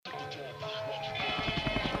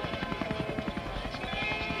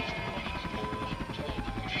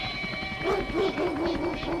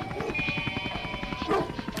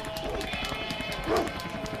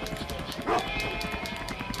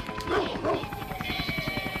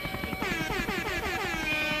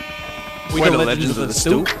We're the Legends of the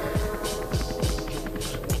Stoop.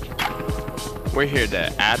 We're here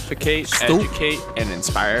to advocate, educate, and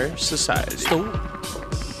inspire society.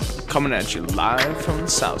 Coming at you live from the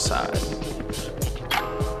South Side.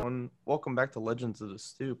 Welcome back to Legends of the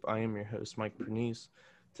Stoop. I am your host, Mike Pernice.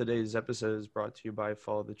 Today's episode is brought to you by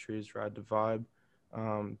Follow the Trees, Ride the Vibe.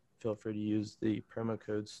 Feel free to use the promo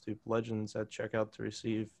code StoopLegends at checkout to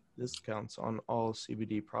receive discounts on all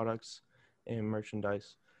CBD products and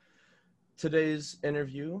merchandise. Today's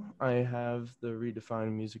interview, I have the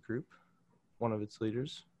Redefined Music Group, one of its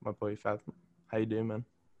leaders, my boy Fathom. How you doing, man?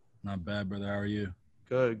 Not bad, brother. How are you?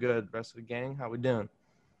 Good. Rest of the gang, how we doing?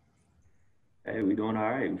 Hey, we doing all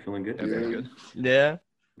right. We feeling good today. Good. Yeah?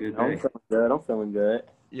 Good I'm day. feeling good. I'm feeling good.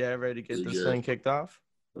 Yeah, ready to get Pretty this good. thing kicked off?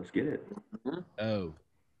 Let's get it. Oh,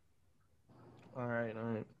 All right.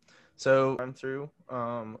 So I'm through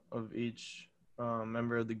of each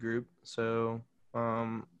member of the group. So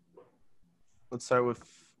let's start with,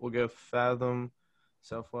 we'll go Fathom,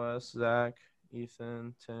 Southwest, Zach,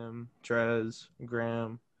 Ethan, Tim, Trez,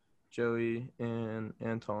 Graham, Joey, and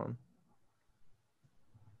Anton.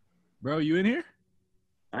 bro, you in here?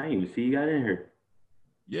 I didn't even see you got in here.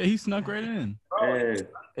 Yeah, he snuck right in. Hey,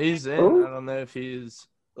 He's in. Who? I don't know if he's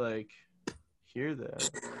like here though.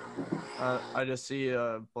 I just see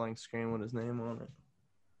a blank screen with his name on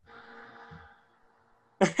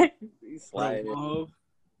it. He's sliding. Oh,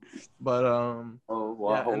 But Oh,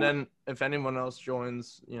 wow. yeah, and then if anyone else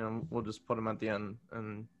joins, we'll just put them at the end.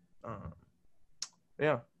 And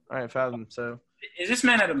yeah, all right, Fathom. So Is this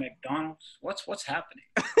man at a McDonald's? What's happening?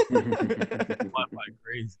 like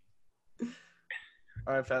crazy.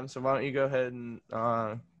 all right, Fathom. So why don't you go ahead and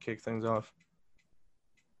kick things off?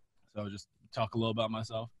 So just talk a little about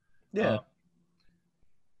myself. Yeah.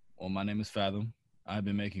 Well, my name is Fathom. I've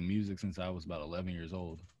been making music since I was about 11 years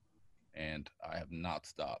old, and I have not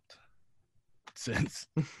stopped since.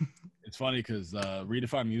 It's funny because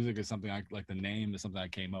Redefined Music is something the name is something I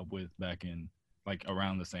came up with back in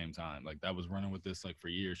around the same time. Like I was running with this for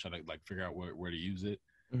years, trying to figure out where to use it,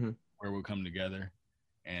 where we'll come together,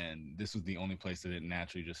 and this was the only place that it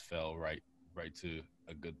naturally just fell right to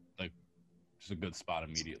a good just a good spot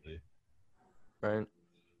immediately. Right.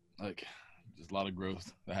 Just a lot of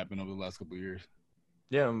growth that happened over the last couple of years.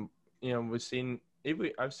 Yeah. I've seen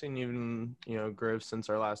even growth since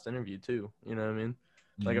our last interview too. You know what I mean?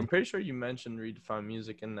 Like, I'm pretty sure you mentioned Redefined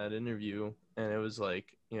Music in that interview, and it was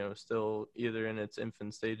still either in its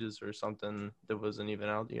infant stages or something that wasn't even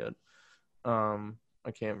out yet.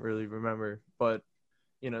 I can't really remember, but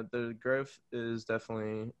the growth is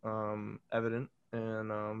definitely evident. And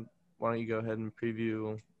why don't you go ahead and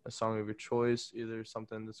preview a song of your choice, either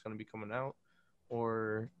something that's going to be coming out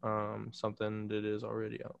or something that is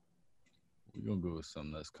already out. We're gonna go with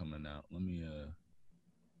something that's coming out. Let me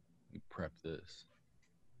prep this.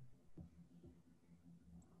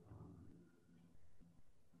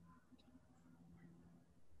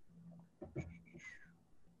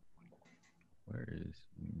 Where is?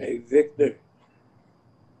 Hey, Victor.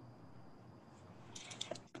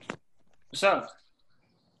 What's up?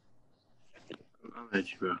 I'll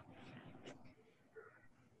let you, bro.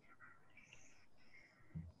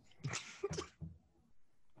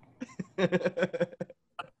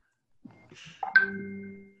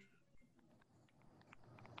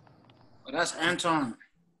 Well, that's Anton.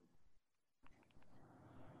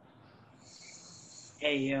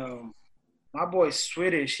 Hey, yo. My boy's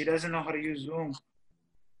Swedish. He doesn't know how to use Zoom.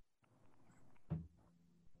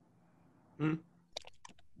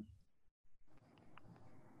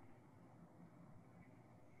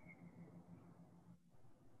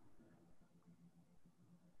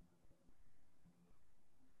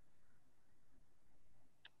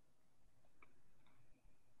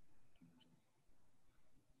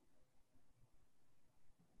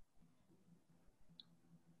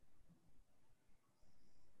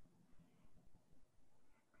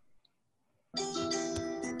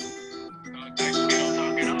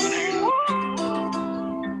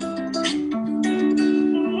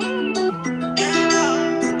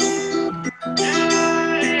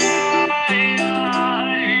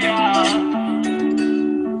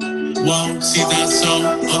 Whoa, see that so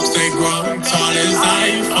upstate grow, tall as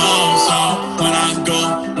iPhone. So when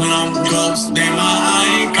I'm ghost, they my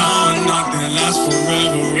icon. Nothing lasts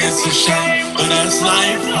forever, it's a shame, but that's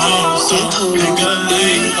life, oh. So pick a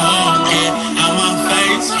lane, oh, get out my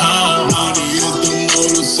face, oh. Money is the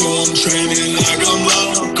motor, so I'm training like I'm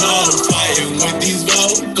loco. Fighting with these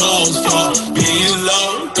vocals, for being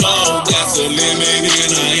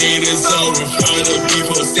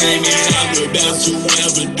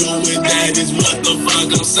whatsoever. Doing that is what the fuck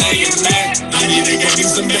I'm saying, man. I need to get me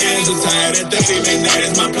some bands. I'm tired of 30, man, that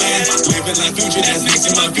is my plan. Living like future, that's next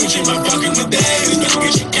to my future. My fucking with that as long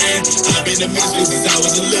as you can. I've been a misfit since I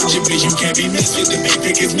was a legit bitch. You can't be misfit, the big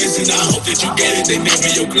pick is missing. I hope that you get it, they never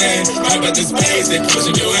your clan. How about the space, they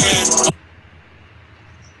pushing your hand.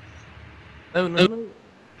 No.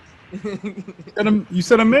 You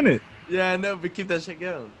said a minute. Yeah, I know, but keep that shit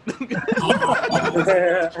going. Minute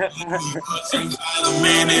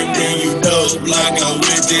when you dope like I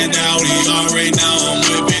whipped it out. He already now I'm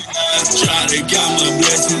whipping. Try to count my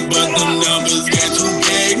blessings, but the numbers get too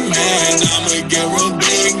big, man. I'ma get real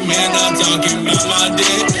big, man. I'm talking about my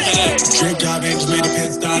dick. Drip top bitch made a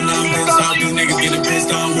pissed on. Now I'm pissed off. These niggas getting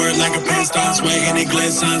pissed on. Word like a pissed on. Swagging it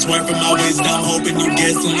glistens. Swear from my wisdom. Hoping you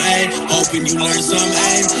get some A. Hoping you learn some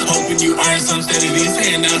A. Hoping you earn some instead of these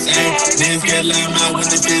handouts A. Niggas get lime out when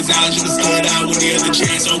the fizz out. You can stood out when the other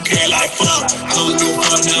chance okay like fuck. I don't give a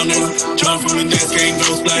fuck now, new. Jump from the next game,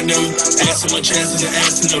 go splat new. Ass in my chest and the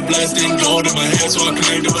ass in the blessed. Then gold in my head, so I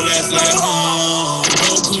claim the blessed like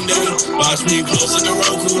Roku nigga. Watch me close to the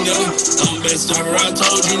Roku nigga. I'm best ever, I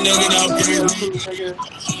told you nigga. Now praise me.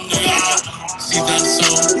 See that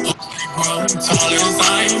soul, grow tall as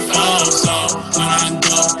I fall. So when I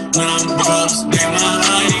go, when I'm close, they my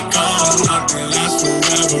icon. Nothing lasts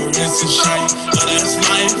forever, it's a shame, but that's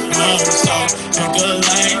life. Oh, so take a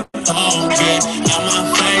light, oh, get out my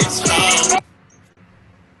face, oh.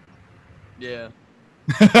 Yeah.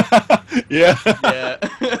 Yeah. Yeah.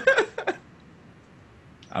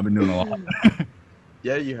 I've been doing a lot.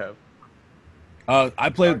 Yeah, you have. I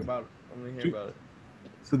played. Talk about it. I'm gonna hear about it.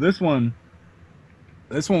 So this one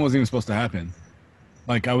wasn't even supposed to happen.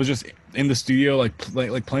 Like I was just in the studio, like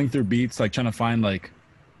playing through beats, like trying to find like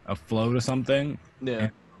a flow to something. Yeah.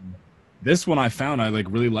 And this one I found, I like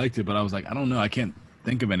really liked it, but I was like, I don't know, I can't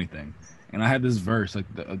think of anything. And I had this verse, like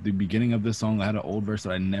the beginning of this song, I had an old verse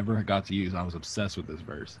that I never got to use. I was obsessed with this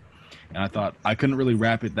verse. And I thought I couldn't really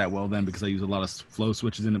rap it that well then because I used a lot of flow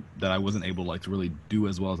switches in it that I wasn't able like to really do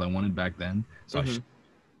as well as I wanted back then. So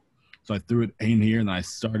I threw it in here and I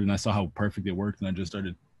started and I saw how perfect it worked and I just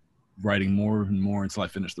started writing more and more until I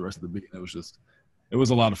finished the rest of the beat. And it was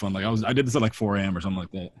a lot of fun. Like I did this at like 4 a.m. or something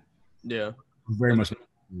like that. Yeah. Very much.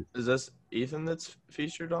 Is this Ethan that's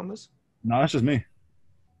featured on this? No, that's just me.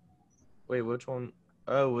 Wait, which one?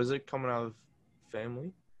 Oh, was it coming out of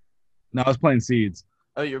Family? No, I was playing Seeds.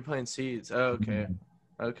 Oh, you're playing Seeds. Oh, okay.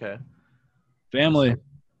 Okay. Family.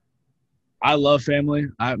 I love Family.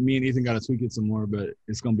 Me and Ethan got to tweak it some more, but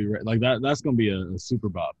it's gonna be like that. That's gonna be a super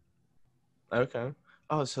bop. Okay.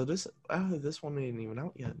 Oh, so this one ain't even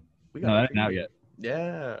out yet. No, that ain't out yet.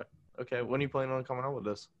 Yeah. Okay. When are you planning on coming out with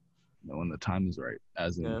this? No, when the time is right.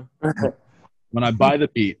 As in, Yeah. when I buy the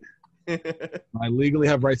beat, I legally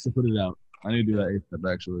have rights to put it out. I need to do that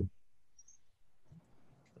ASAP, actually.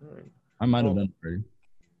 All right. I might have done it already.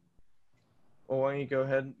 Well, why don't you go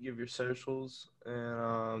ahead and give your socials,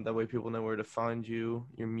 and that way people know where to find you,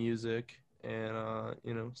 your music, and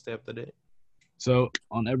stay up to date. So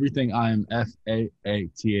on everything, I am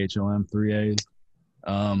FAATHOM, 3 A's.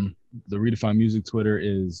 The Redefine Music Twitter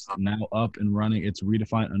is now up and running. It's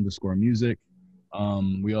redefine_music.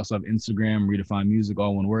 We also have Instagram, Redefine Music,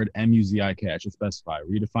 all one word, MUZIK. I should specify,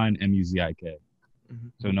 Redefine MUZIK. Mm-hmm.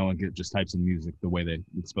 So no one just types in music the way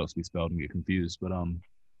it's supposed to be spelled and get confused. But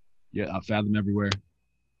yeah, I'll Fathom everywhere.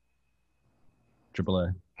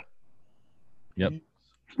 AAA. Yep.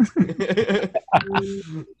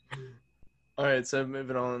 All right, so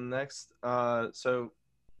moving on next. So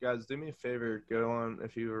guys, do me a favor. Go on,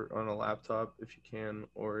 if you're on a laptop, if you can,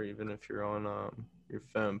 or even if you're on your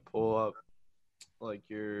phone, pull up like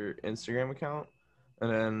your Instagram account, and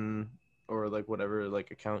then or like whatever like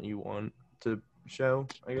account you want to show,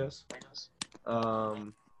 I guess.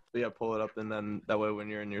 But yeah, pull it up, and then that way when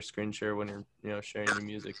you're in your screen share, when you're sharing your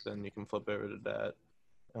music, then you can flip over to that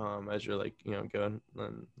as you're like going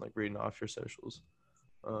and like reading off your socials.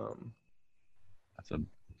 That's a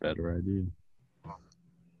better idea.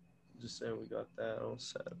 Just saying we got that all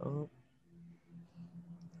set up.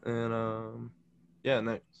 And yeah,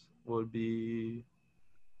 next would be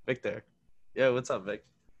Vic there. Yeah, what's up, Vic?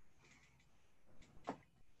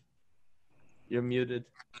 You're muted.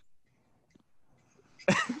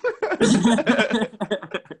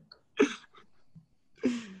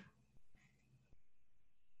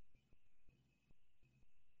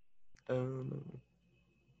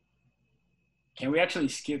 Can we actually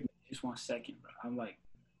skip just 1 second, bro? I'm like,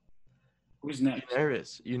 who's next?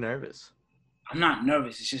 You nervous? I'm not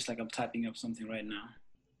nervous. It's just like I'm typing up something right now.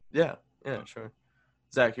 Yeah, sure.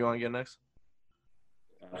 Zach, you want to get next?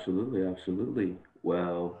 Absolutely, absolutely.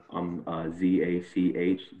 Well, I'm ZACH,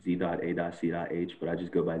 Z.A.C.H, but I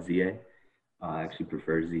just go by ZA. I actually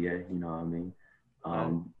prefer ZA, you know what I mean?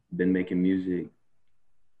 Been making music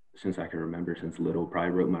since I can remember, since little.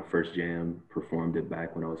 Probably wrote my first jam, performed it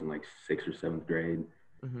back when I was in like sixth or seventh grade.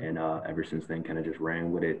 Mm-hmm. And ever since then, kind of just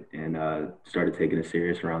ran with it and started taking it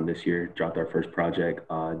serious around this year. Dropped our first project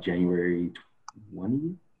January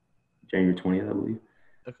 20th, I believe.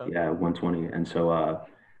 Okay. Yeah, 120. And so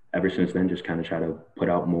ever since then, just kind of try to put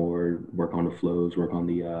out more, work on the flows, work on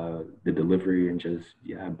the delivery, and just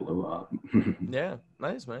blow up. Yeah,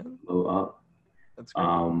 nice, man. Blow up. That's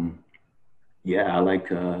great. Yeah, I like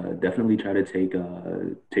to definitely try to take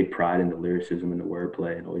pride in the lyricism and the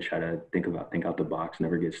wordplay, and always try to think out the box.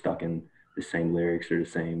 Never get stuck in the same lyrics or the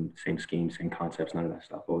same schemes, same concepts. None of that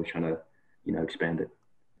stuff. Always trying to expand it.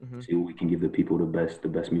 Mm-hmm. See what we can give the people the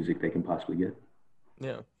best music they can possibly get.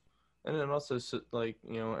 Yeah. And then also, like,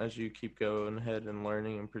 as you keep going ahead and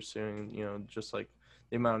learning and pursuing, just like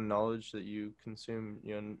the amount of knowledge that you consume,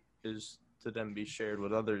 is to then be shared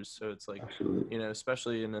with others. So it's like, Absolutely.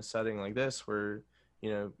 Especially in a setting like this where,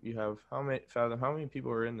 you have how many people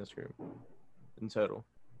are in this group in total?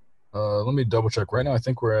 Let me double check. Right now, I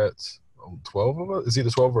think we're at 12 of us. It's either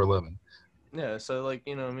 12 or 11. Yeah. So like,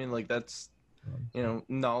 like that's,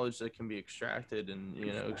 knowledge that can be extracted and,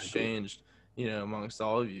 exchanged, amongst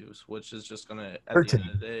all of you, which is just gonna at 13. the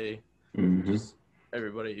end of the day, Mm-hmm. just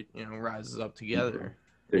everybody rises up together.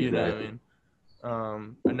 Exactly. You know what I mean?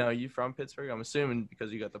 But now, you from Pittsburgh? I'm assuming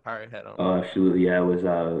because you got the pirate hat on. Oh, absolutely. Yeah, I was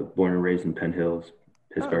born and raised in Penn Hills,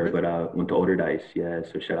 Pittsburgh, really? but went to older Dice. Yeah,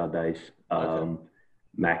 so shout out Dice. Okay.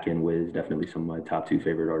 Mac and Wiz, definitely some of my top two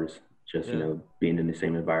favorite artists. Just being in the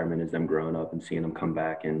same environment as them growing up and seeing them come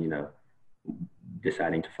back and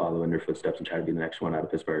deciding to follow in their footsteps and try to be the next one out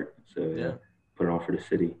of Pittsburgh. So put it on for the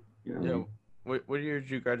city. What year did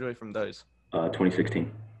you graduate from Dice?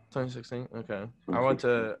 2016. 2016. Okay.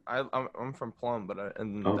 2016. I'm from Plum, but I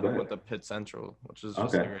went to Pitt Central, which is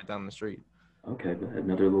just Okay. like right down the street. Okay, but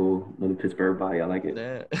another Pittsburgh body. I like it.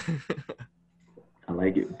 Yeah. I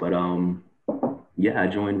like it. But I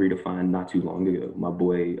joined Redefined not too long ago. My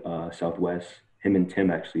boy Southwest, him and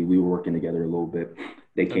Tim actually, we were working together a little bit.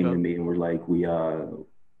 They came to me and were like, we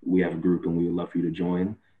have a group and we would love for you to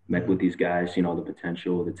join. Met with these guys, seen all the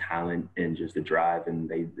potential, the talent, and just the drive, and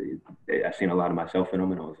they I seen a lot of myself in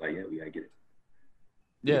them, and I was like, yeah, we gotta get it.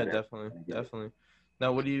 Yeah, definitely.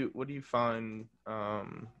 Now, what do you find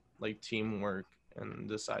like teamwork and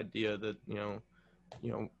this idea that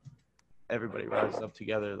everybody rises up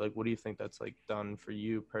together? Like, what do you think that's like done for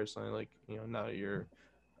you personally? Like, now that you're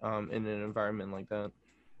in an environment like that.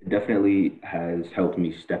 It definitely has helped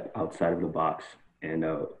me step outside of the box and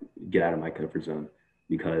get out of my comfort zone.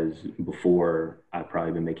 Because before, I've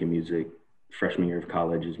probably been making music. Freshman year of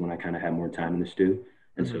college is when I kind of had more time in the stew.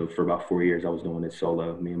 And so for about 4 years, I was doing it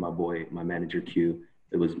solo. Me and my boy, my manager Q,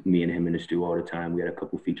 it was me and him in the stew all the time. We had a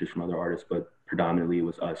couple features from other artists, but predominantly it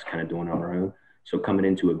was us kind of doing it on our own. So coming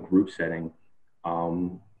into a group setting,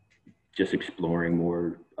 just exploring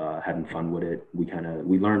more, having fun with it. We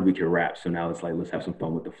learned we could rap. So now it's like, let's have some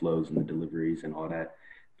fun with the flows and the deliveries and all that.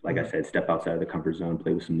 Like I said, step outside of the comfort zone,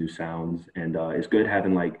 play with some new sounds. And it's good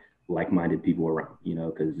having like-minded people around,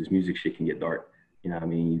 because this music shit can get dark. You know what I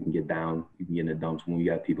mean? You can get down, you can get in the dumps. When you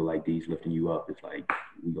got people like these lifting you up, it's like,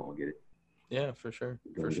 we gonna get it. Yeah, for sure.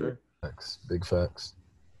 For sure. Facts. Big facts.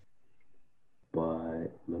 But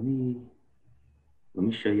let me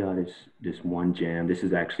show y'all this one jam. This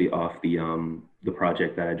is actually off the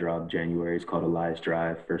project that I dropped January. It's called Elias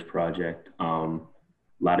Drive, first project. A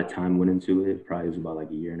lot of time went into it. Probably was about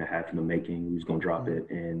like a year and a half in the making. We was gonna drop it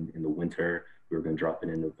in the winter. We were gonna drop it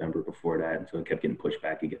in November before that, and so it kept getting pushed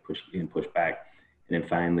back. Getting pushed back, and then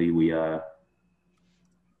finally we let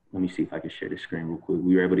me see if I can share the screen real quick.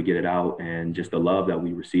 We were able to get it out, and just the love that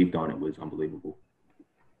we received on it was unbelievable.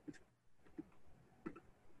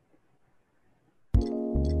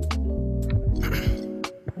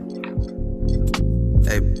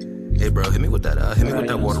 Hey, bro, hit me with that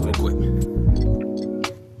water real quick.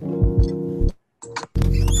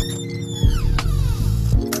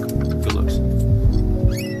 Good looks.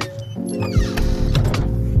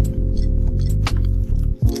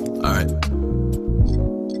 All right.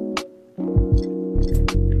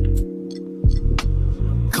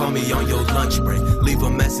 Call Call me on your lunch break. Leave a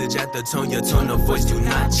message at the tone, your tone of voice do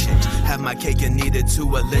not change. Have my cake and eat it to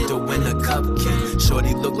a little in a cupcake.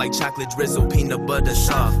 Shorty look like chocolate drizzle, peanut butter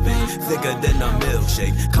soft bake. Thicker than a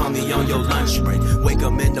milkshake. Call me on your lunch break. Wake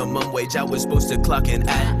up minimum wage, I was supposed to clock in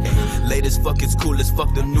at 8. Late as fuck, it's cool as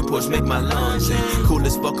fuck, the new Porsche make my lungs ache. Cool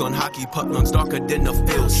as fuck on hockey puck, lungs darker than a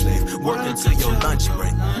field slave. Work until your lunch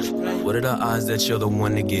break. What are the odds that you're the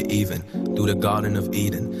one to get even? Through the Garden of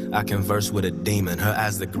Eden, I converse with a demon. Her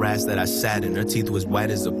eyes the grass that I sat in. Her teeth was white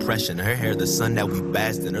as oppression. Her hair the sun that we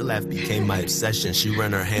basked in. Her laugh became my obsession. She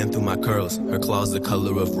ran her hand through my curls. Her claws the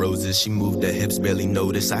color of roses. She moved her hips, barely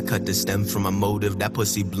noticed. I cut the stem from my motive. That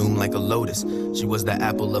pussy bloomed like a lotus. She was the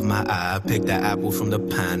apple of my eye. I picked that apple from the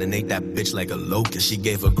pine and ate that bitch like a locust. She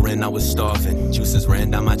gave a grin, I was starving. Juices ran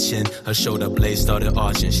down my chin. Her shoulder blades started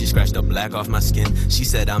arching. She scratched the black off my skin. She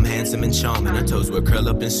said I'm handsome and charming. Her toes would curl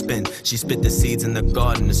up and spin. She spit the seeds in the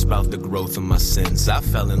garden to sprout the growth of my sins. I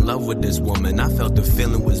fell in love with this woman. I felt the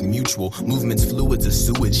feeling was mutual. Movements fluids of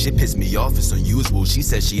sewage. Shit pissed me off, it's unusual. She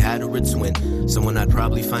said she had her a twin, someone I'd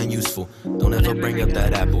probably find useful. Don't ever bring up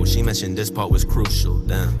that apple. She mentioned this part was crucial.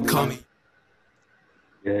 Damn. Call me.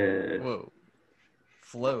 Yeah. Whoa.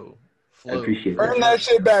 Flow. I appreciate that. Turn that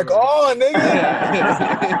shit back on,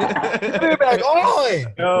 nigga. Put it back on.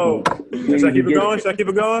 Yo, should I keep it going? Should I keep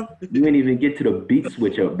it going? You didn't even get to the beat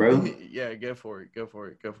switch up, bro. Yeah, go for it. Go for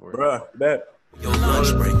it. Go for it. Bruh, bet. Your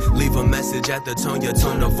lunch break. Leave a message at the tone, your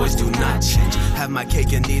tone of voice do not change. Have my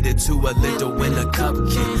cake and eat it to a little in a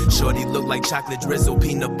cupcake. Shorty look like chocolate drizzle,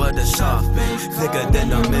 peanut butter soft bake. Thicker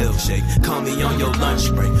than a milkshake. Call me on your lunch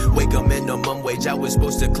break. Wake up minimum wage, I was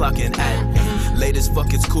supposed to clock in at 8. Late as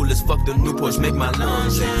fuck, it's cool as fuck, the new Porsche make my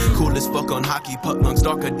lungs ache. Cool as fuck on hockey puck, lungs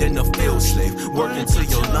darker than a field slave. Work until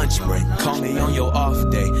your lunch break. Call me on your off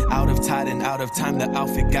day. Out of tide and out of time, the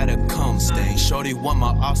outfit gotta come stain. Shorty want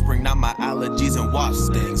my offspring, not my allergies and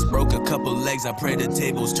wasp stings. Broke a couple legs, I pray the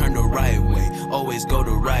tables turn the right way. Always go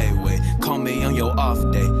the right way. Call me on your off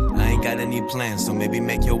day. I ain't got any plans, so maybe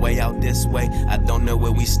make your way out this way. I don't know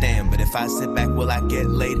where we stand, but if I sit back, will I get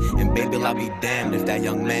laid? And baby, I'll be damned if that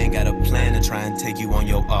young man got a plan to try and take you on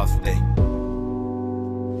your off day.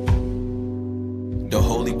 The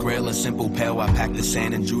holy grail, a simple pail. I packed the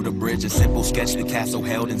sand and drew the bridge. A simple sketch the castle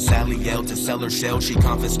held. And Sally yelled to sell her shell. She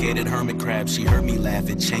confiscated hermit crabs. She heard me laugh.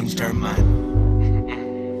 It changed her mind.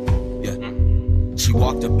 She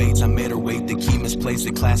walked the baits, I made her wait. The key misplaced,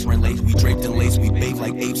 the class ran late. We draped in lace, we bathed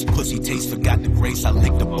like apes. Pussy taste, forgot the grace. I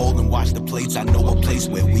licked the bowl and washed the plates. I know a place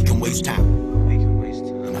where we can waste time.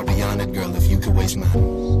 And I'll be on it, girl, if you could waste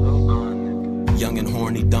mine. Young and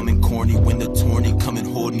horny, dumb and corny. When the tourney, come and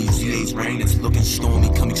hold me. ZA's rain, it's looking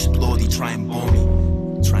stormy. Come explore me, try and bore me.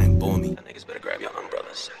 Try and bore me. That niggas better grab your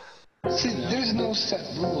umbrellas. See, there's no set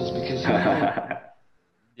rules because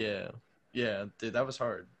Yeah, dude, that was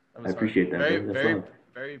hard. That I was appreciate hard. that. Very, That's very, love.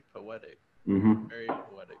 very poetic. Mm-hmm. Very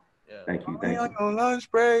poetic. Yeah. Thank you. Hey, on your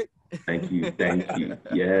lunch break. Thank you.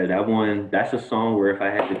 Yeah, that one, that's a song where if I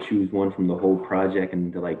had to choose one from the whole project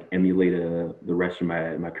and to like emulate the rest of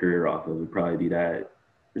my career off of, it would probably be that.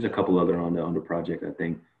 There's a couple other on the project, I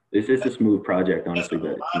think. It's just a smooth project, honestly, but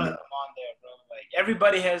There's a lot of them on there, bro. Like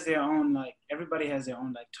everybody has their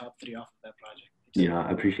own top 3 off of that project.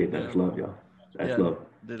 I appreciate that. That's love, y'all. That's love.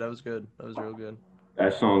 Dude, that was good. That was real good.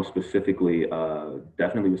 That song specifically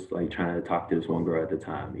definitely was like trying to talk to this one girl at the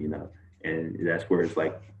time, and that's where it's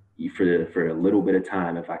like for a little bit of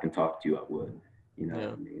time, if I can talk to you, I would, what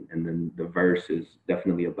I mean? And then the verse is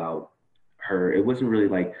definitely about her. It wasn't really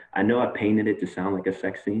like, I know I painted it to sound like a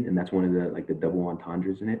sex scene, and that's one of the double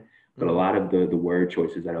entendres in it, but a lot of the word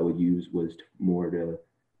choices that I would use was more to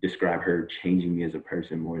describe her changing me as a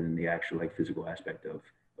person more than the actual like physical aspect of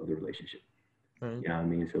the relationship. Right. You know what I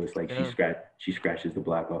mean? So it's like she scratches the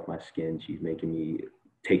black off my skin. She's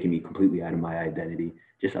taking me completely out of my identity.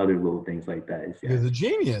 Just other little things like that. You're the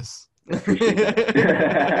genius. I appreciate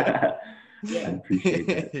that. I appreciate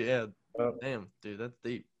that. Yeah. Damn, dude, that's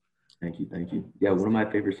deep. Thank you. Yeah, one of my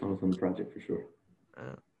favorite songs on the project for sure.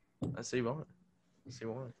 I see why.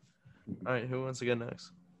 All right, who wants to go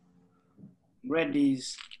next?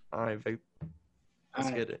 Reddy's. All right, Vic. Let's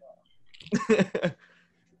get it.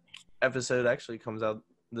 Episode actually comes out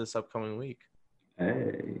this upcoming week.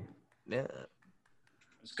 Hey. Yeah.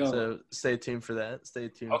 Let's go. So stay tuned for that.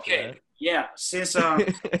 Okay. Yeah. Since on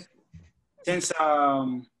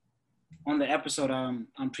the episode, I'm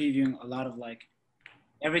previewing a lot of like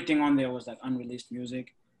everything on there was like unreleased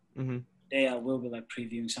music. Mm-hmm. Today I will be like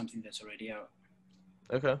previewing something that's already out.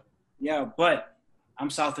 Okay. Yeah, but I'm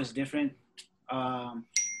South is different. I'm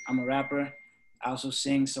a rapper. I also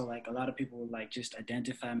sing, so like a lot of people would like just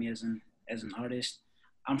identify me as an artist.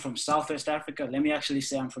 I'm from Southwest Africa. Let me actually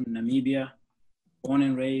say I'm from Namibia, born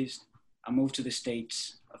and raised. I moved to the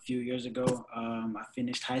States a few years ago. I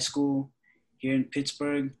finished high school here in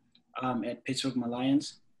Pittsburgh, at Pittsburgh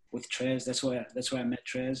Lions with Trez. That's where I met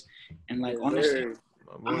Trez. And like, honestly,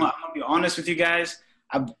 I'm gonna be honest with you guys.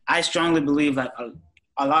 I strongly believe like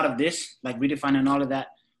a lot of this, like redefining all of that,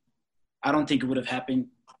 I don't think it would have happened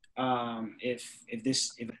if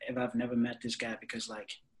I've never met this guy, because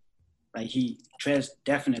like Trez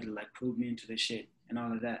definitely like pulled me into this shit and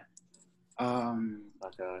all of that.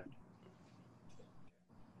 Okay.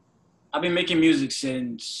 I've been making music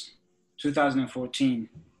since 2014.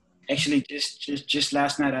 Actually, just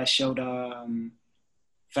last night I showed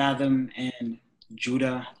Fathom and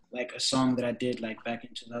Judah like a song that I did like back in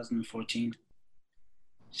 2014.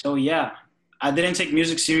 So yeah, I didn't take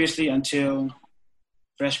music seriously until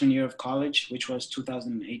freshman year of college, which was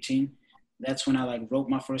 2018. That's when I like wrote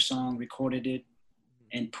my first song, recorded it,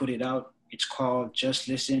 and put it out. It's called Just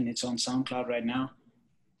Listen. It's on SoundCloud right now.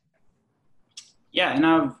 Yeah, and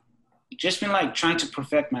I've just been like trying to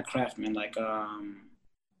perfect my craft, man. Like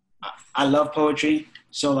I love poetry,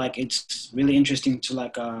 so like it's really interesting to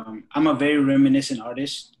like I'm a very reminiscent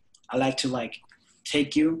artist. I like to like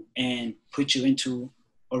take you and put you into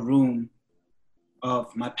a room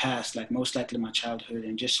of my past, like most likely my childhood,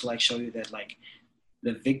 and just like show you that like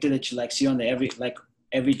the Victor that you like see on the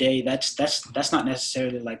every day, that's not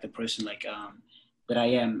necessarily like the person like that I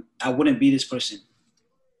am. I wouldn't be this person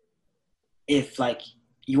if like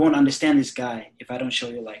you won't understand this guy if I don't show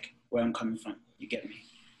you like where I'm coming from. You get me?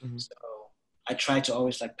 Mm-hmm. So I try to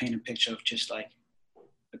always like paint a picture of just like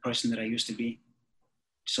the person that I used to be,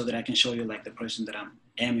 so that I can show you like the person that I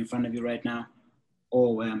am in front of you right now,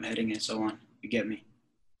 or where I'm heading and so on. You get me?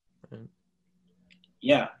 Mm-hmm.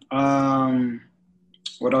 Yeah.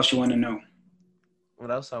 What else you want to know?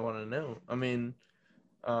 What else I want to know? I mean,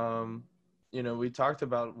 you know, we talked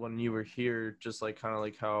about when you were here, just like kind of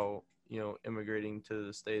like how, you know, immigrating to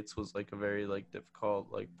the States was like a very like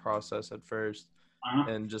difficult like process at first.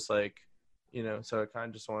 And just like, you know, so I kind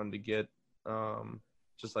of just wanted to get,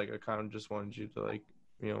 just like I kind of just wanted you to like,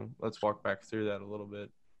 you know, let's walk back through that a little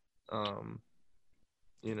bit,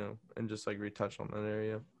 you know, and just like retouch on that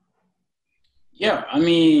area. Yeah, I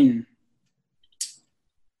mean,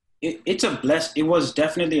 it was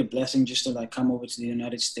definitely a blessing just to like come over to the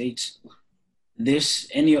United States.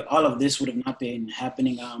 All of this would have not been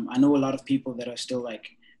happening. I know a lot of people that are still like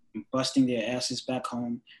busting their asses back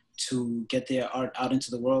home to get their art out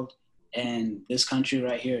into the world. And this country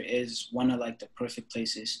right here is one of like the perfect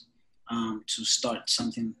places to start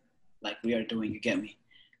something like we are doing, you get me?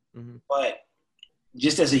 Mm-hmm. But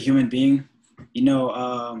just as a human being, you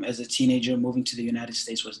know, as a teenager, moving to the United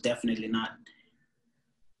States was definitely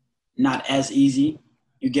not as easy,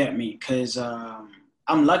 you get me? Because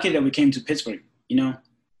I'm lucky that we came to Pittsburgh, you know?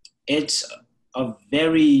 It's a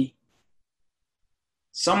very,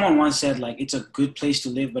 someone once said like, it's a good place to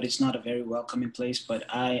live, but it's not a very welcoming place. But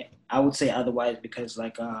I would say otherwise, because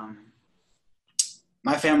like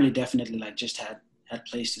my family definitely like just had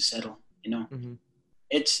place to settle, you know? Mm-hmm.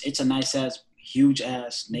 It's a nice ass, huge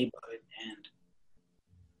ass neighborhood, and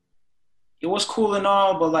it was cool and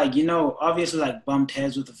all, but like, you know, obviously like bumped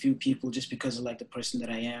heads with a few people just because of like the person that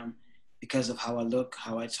I am, because of how I look,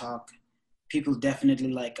 how I talk. People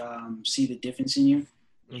definitely like see the difference in you,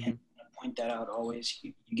 mm-hmm. and point that out always.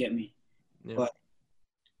 You get me? Yeah. But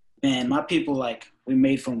man, my people, like, we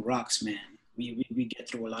made from rocks, man. We get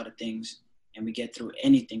through a lot of things, and we get through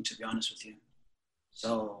anything, to be honest with you.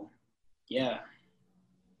 So, yeah.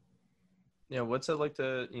 Yeah, what's it like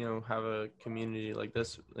to, you know, have a community like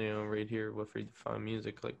this, you know, right here with Redefine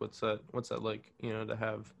Music? Like, what's that like, you know, to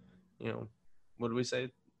have, you know, what did we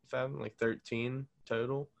say, Fab? Like 13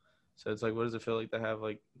 total? So it's like, what does it feel like to have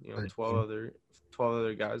like, you know, 12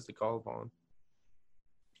 other guys to call upon?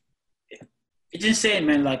 It's insane,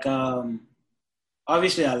 man. Like,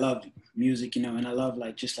 obviously I love music, you know, and I love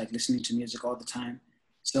like just like listening to music all the time.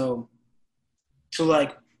 So to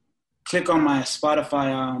like click on my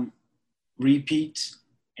Spotify repeats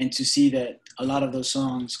and to see that a lot of those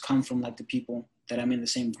songs come from like the people that I'm in the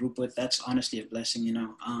same group with, that's honestly a blessing, you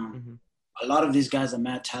know. Mm-hmm. A lot of these guys are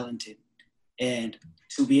mad talented, and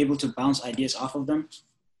to be able to bounce ideas off of them,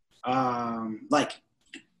 like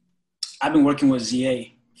I've been working with ZA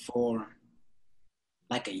for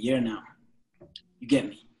like a year now. You get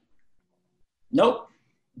me? Nope.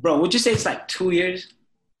 Bro, would you say it's like 2 years?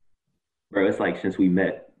 Bro, it's like since we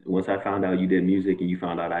met. Once I found out you did music and you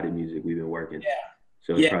found out I did music, we've been working. Yeah.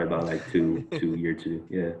 So it's probably about like year two.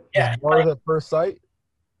 Yeah. Yeah. Bars at first sight?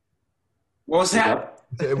 What was that?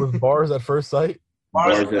 It was bars at first sight?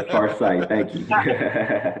 Bars at far sight. Thank you.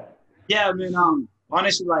 Yeah, I mean,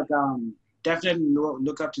 honestly, like, definitely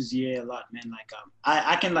look up to ZA a lot, man. Like,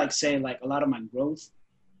 I can like say like a lot of my growth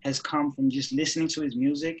has come from just listening to his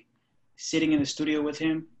music, sitting in the studio with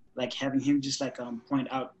him, like having him just like point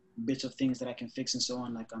out bits of things that I can fix and so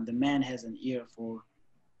on. Like, the man has an ear for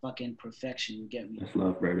fucking perfection. You get me? That's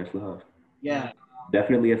love, bro. That's love. Yeah.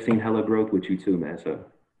 Definitely have seen hella growth with you too, man. So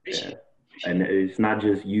yeah. And it's not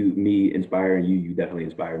just me inspiring you. You definitely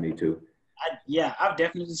inspire me too. I've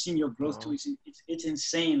definitely seen your growth too. It's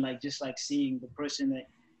insane. Like, just like seeing the person that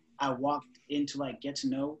I walked in to like get to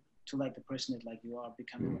know to like the person that like you are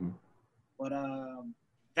becoming. Mm-hmm. But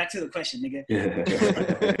back to the question, nigga.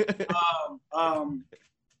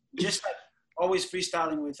 Just like always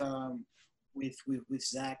freestyling with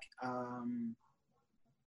Zach.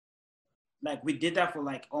 Like, we did that for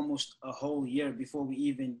like almost a whole year before we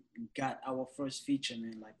even got our first feature,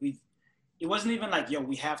 man. Like, it wasn't even like, yo,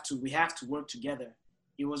 we have to work together.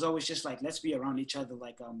 It was always just like, let's be around each other.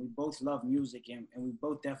 Like, we both love music and we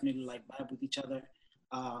both definitely like vibe with each other.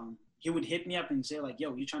 He would hit me up and say like,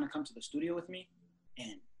 yo, you trying to come to the studio with me?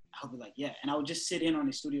 And I'll be like, yeah. And I would just sit in on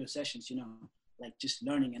his studio sessions, you know, like just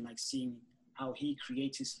learning and like seeing how he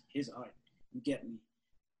creates his art. You get me?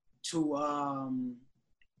 To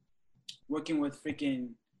working with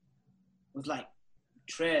like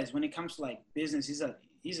Trez. When it comes to like business,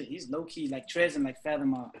 he's low key. Like, Trez and like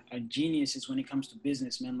Fathom are geniuses when it comes to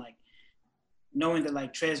business, man. Like, knowing that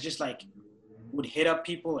like Trez just like would hit up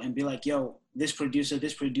people and be like, yo, this producer, and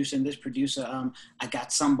this producer, I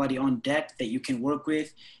got somebody on deck that you can work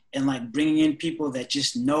with, and like bringing in people that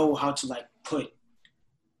just know how to like put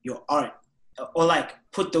your art or like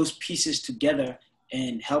put those pieces together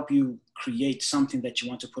and help you create something that you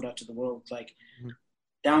want to put out to the world. Like,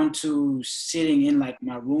 down to sitting in like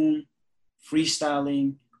my room,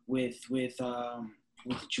 freestyling with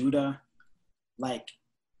Judah. Like,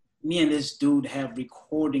 me and this dude have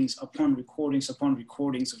recordings upon recordings upon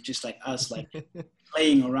recordings of just like us like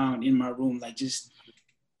playing around in my room, like just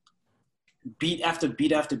beat after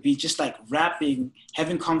beat after beat, just like rapping,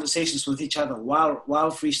 having conversations with each other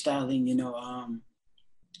while freestyling, you know,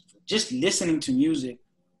 just listening to music,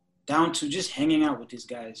 down to just hanging out with these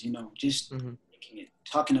guys, you know, just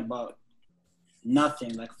talking about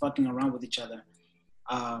nothing, like fucking around with each other.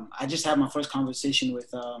 I just had my first conversation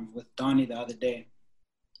with Donnie the other day.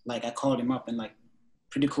 Like, I called him up and like,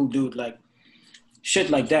 pretty cool dude, like shit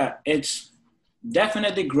like that. It's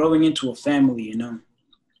definitely growing into a family, you know.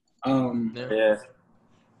 Yeah.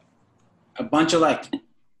 A bunch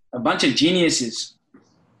of geniuses.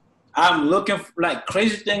 I'm looking for, like,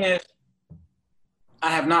 crazy thing is, I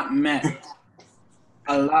have not met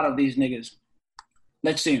a lot of these niggas.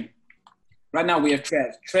 Let's see. Right now we have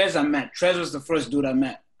Trez. Trez I met. Trez was the first dude I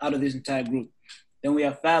met out of this entire group. Then we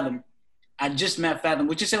have Fathom. I just met Fathom.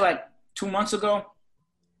 Would you say like 2 months ago?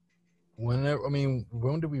 When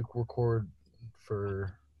did we record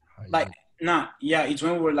for? It's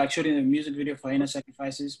when we were like shooting a music video for Hyena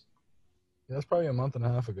Sacrifices. Yeah, that's probably a month and a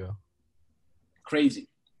half ago. Crazy.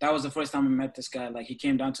 That was the first time I met this guy. Like, he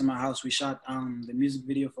came down to my house. We shot the music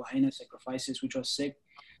video for Hyena Sacrifices, which was sick.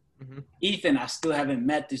 Ethan, I still haven't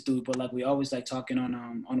met this dude, but like, we always like talking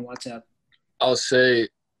on WhatsApp. I'll say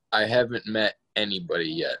I haven't met anybody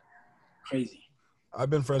yet. Crazy. I've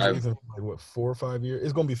been friends with Ethan for like 4 or 5 years.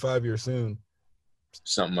 It's gonna be 5 years soon.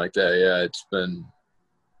 Something like that. Yeah, it's been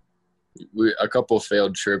a couple of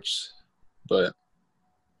failed trips, but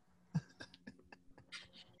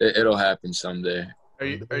it'll happen someday.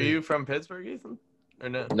 Are you from Pittsburgh, Ethan? Or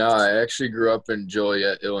no? No, I actually grew up in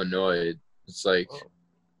Joliet, Illinois. It's like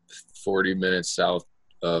 40 minutes south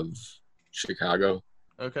of Chicago.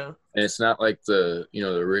 Okay. And it's not like the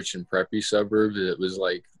rich and preppy suburbs. It was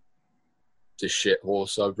like the shithole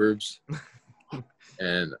suburbs.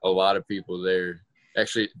 And a lot of people there.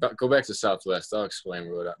 Actually, go back to Southwest. I'll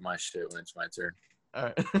explain my shit when it's my turn. All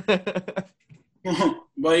right.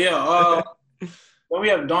 But yeah, when we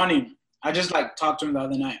have Donnie, I just like talked to him the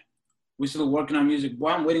other night. We're still working on music.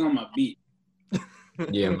 Boy, I'm waiting on my beat.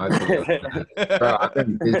 Yeah, my beat. Bro, I've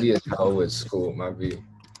been busy as hell with school, my beat.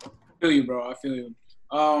 I feel you, bro. I feel you.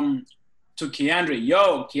 To Keandre.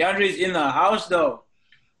 Yo, Keandre's in the house, though.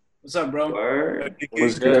 What's up, bro? Word.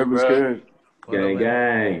 What's good, bro?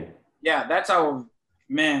 Gang. Yeah, that's our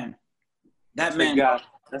man. That man knows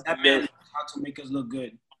how to make us look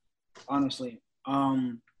good. Honestly.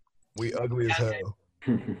 We ugly as hell.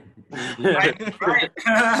 Right.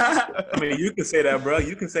 I mean, you can say that, bro.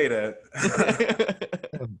 You can say that.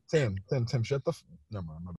 Tim, shut the. Never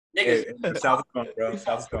mind. Hey, South Carolina, bro.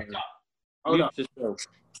 South Carolina. Hold up.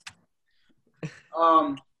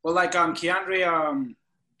 Well, like Keandre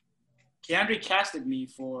casted me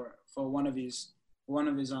for one of his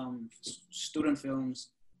student films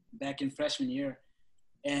back in freshman year,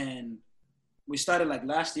 and we started like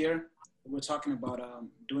last year. We were talking about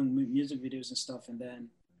doing music videos and stuff, and then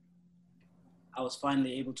I was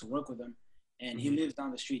finally able to work with him, and he lives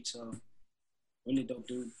down the street, so really dope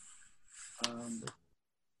dude.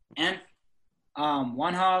 And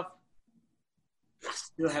one half, I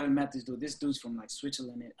still haven't met this dude. This dude's from like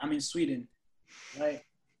Sweden, right?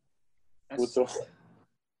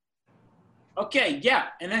 Okay, yeah.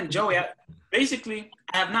 And then Joey, basically,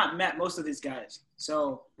 I have not met most of these guys.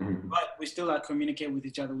 So, but we still like communicate with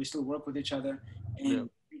each other. We still work with each other, and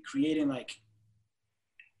we're creating like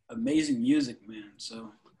amazing music, man.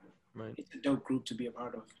 So it's a dope group to be a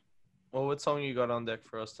part of. Well, what song you got on deck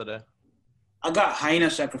for us today? I got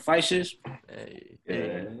Hyena Sacrifices. Hey.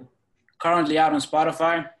 Currently out on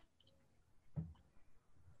Spotify,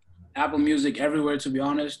 Apple Music, everywhere. To be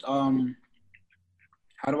honest, how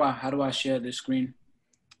do I share this screen?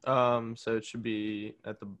 So it should be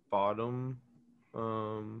at the bottom.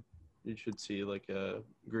 You should see like a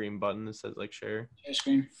green button that says like share. Share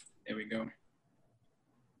screen. There we go.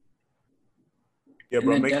 Yeah,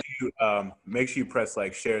 bro. Make sure you press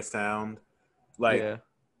like share sound.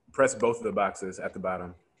 Press both of the boxes at the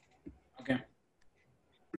bottom. Okay.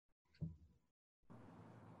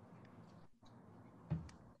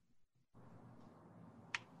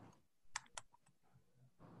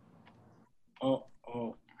 Oh.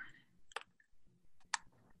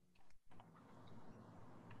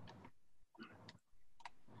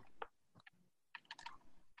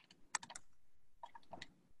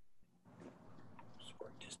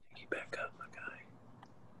 Spark this thingy back up, my guy.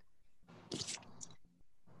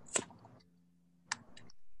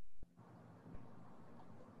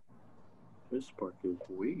 This spark is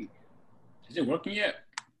weak. Is it working yet?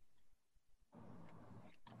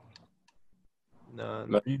 No.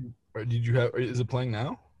 Did you have? Is it playing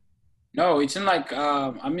now? No, it's in like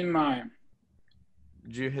I'm in my.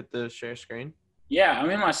 Did you hit the share screen? Yeah, I'm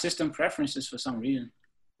in my system preferences for some reason.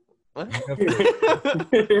 What?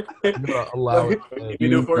 Allow it. You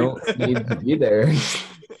don't need to be there.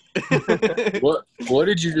 What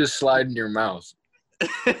did you just slide in your mouth?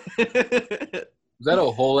 Is that a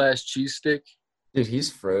whole ass cheese stick? Dude, he's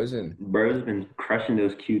frozen. Bro's been crushing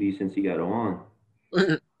those cuties since he got on.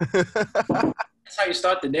 That's how you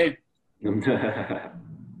start the day.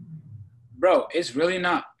 Bro, it's really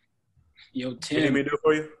not. Yo, Tim. You need me to do it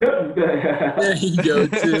for you? There you go,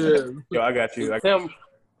 Tim. Yo, I got you. Tim,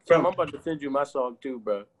 I'm about to send you my song too,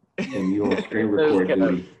 bro. And you on screen record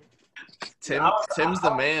duty. Tim's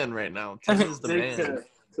the man right now. Tim's the man.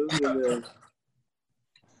 Tim's the man.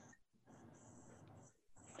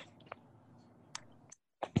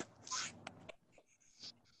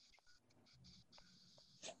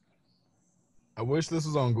 I wish this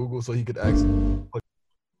was on Google so he could access.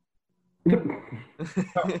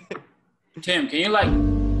 Tim, can you like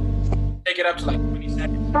take it up to like 20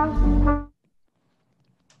 seconds?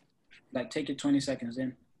 Like take it 20 seconds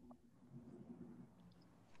in.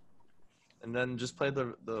 And then just play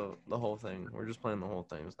the whole thing. We're just playing the whole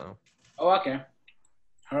things now. Oh, okay.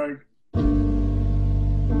 Heard.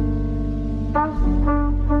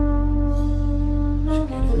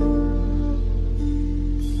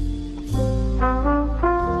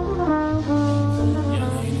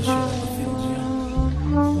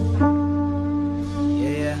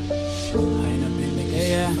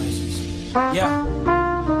 Yeah.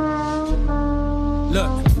 Look,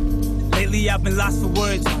 lately I've been lost for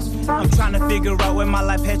words. I'm trying to figure out where my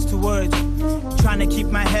life heads towards. Trying to keep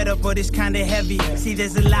my head up, but it's kinda heavy. See,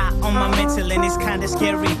 there's a lot on my mental and it's kinda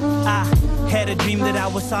scary. I had a dream that I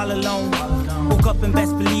was all alone. Woke up and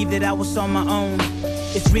best believe that I was on my own.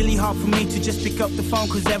 It's really hard for me to just pick up the phone,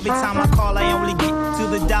 cause every time I call I only get to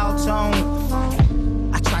the dial tone.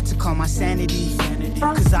 I try to call my sanity,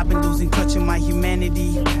 cause I've been losing touch of my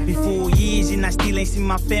humanity. Been 4 years and I still ain't seen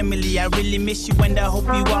my family. I really miss you and I hope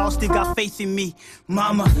you all still got faith in me.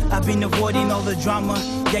 Mama, I've been avoiding all the drama.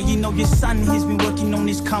 Yeah, you know your son, he's been working on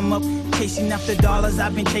his come up. Chasing after dollars,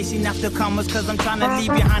 I've been chasing after commas. Cause I'm trying to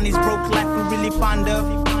leave behind this broke life we're really fond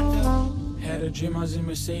of. Had a dream I was in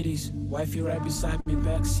Mercedes, wifey right beside me,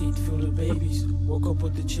 backseat full of babies. Woke up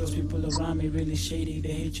with the chills, people around me really shady.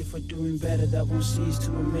 They hate you for doing better, that won't cease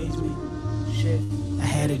to amaze me. Shit. I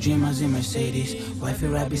had a dream I was in Mercedes, wifey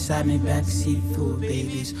right beside me, backseat full of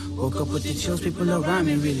babies. Woke up with the chills, people around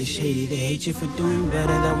me really shady. They hate you for doing better,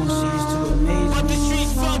 that won't cease to amaze me. But the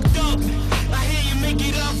streets fucked up, I hear you make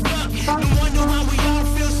it up rough. No wonder why we all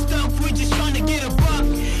feel stuck, we just trying to get a buck.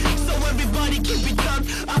 So everybody keep it up,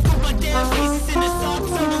 I put my damn faces in the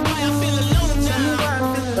socks.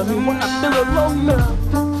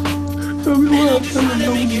 I'm trying to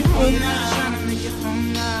make it home now.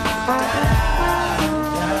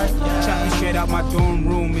 Shot me straight out my dorm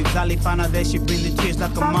room. If Zali found out that she bring the tears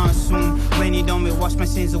like a monsoon. Rainy don't me wash my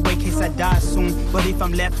sins away, case I die soon. But if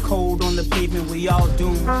I'm left cold on the pavement, we all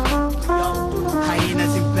doomed.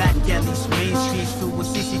 Hyenas in back alleys, main streets filled with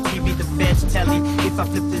CCTV, the feds telly. If I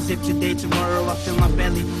flip the zip today, tomorrow I feel my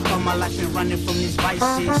belly. All my life been running from these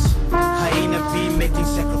vices. Hyena be making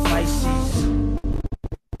sacrifices.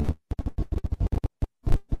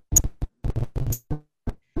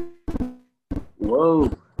 Whoa.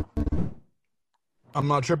 I'm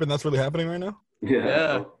not tripping. That's really happening right now?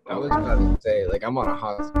 Yeah. I was about to say, like, I'm on a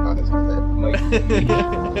hot spot. I thought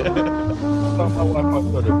my Wi-Fi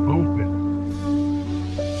started booping.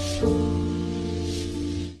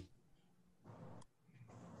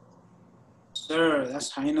 Sir, that's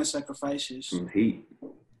hyena sacrifices. Some heat.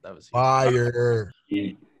 That was fire.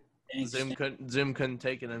 Heat. Zoom couldn't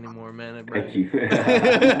take it anymore, man. Thank you.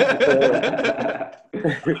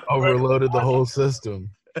 Overloaded the whole system.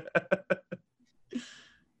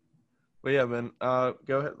 Well, yeah, man. Go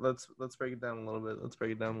ahead. Let's break it down a little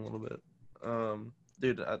bit.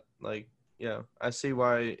 Dude, I see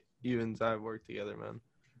why you and Zai work together, man.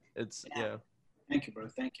 It's yeah. Thank you, bro.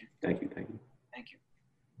 Thank you.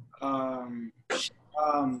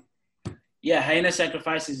 Yeah, hyena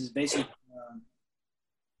sacrifices is basically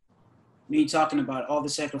me talking about all the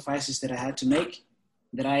sacrifices that I had to make,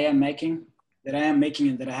 that I am making,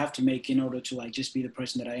 and that I have to make in order to like just be the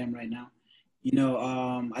person that I am right now. You know,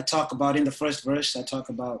 I talk about in the first verse, I talk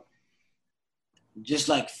about just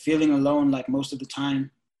like feeling alone like most of the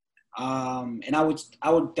time. And I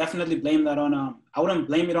would definitely blame that on, I wouldn't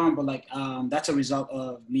blame it on, but like that's a result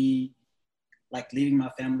of me like leaving my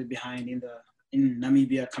family behind in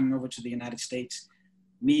Namibia, coming over to the United States,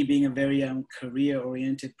 me being a very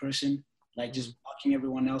career-oriented person, like just blocking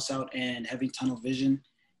everyone else out and having tunnel vision,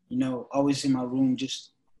 you know, always in my room,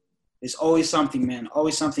 just, there's always something, man,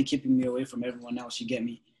 always something keeping me away from everyone else, you get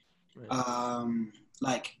me? Right.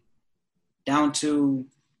 Like down to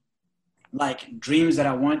like dreams that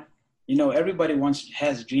I want, you know, everybody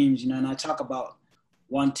has dreams, you know, and I talk about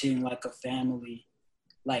wanting like a family,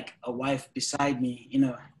 like a wife beside me, you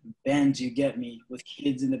know, Benz, you get me, with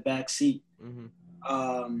kids in the back seat.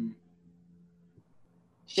 Mm-hmm.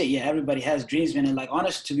 Shit, yeah, everybody has dreams, man. And like,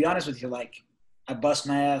 to be honest with you, like, I bust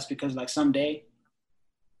my ass because like someday,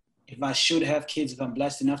 if I should have kids, if I'm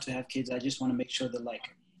blessed enough to have kids, I just want to make sure that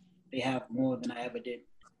like they have more than I ever did.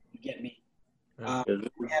 You get me? We have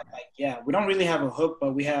like, we don't really have a hook,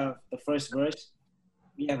 but we have the first verse.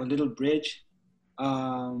 We have a little bridge,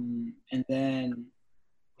 and then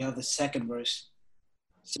we have the second verse.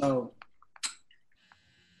 So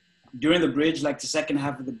during the bridge, like the second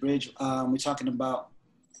half of the bridge, we're talking about,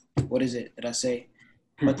 what is it that I say?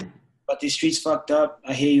 But these streets fucked up.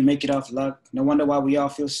 I hear you make it off luck. No wonder why we all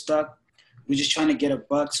feel stuck. We're just trying to get a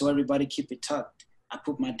buck, so everybody keep it tucked. I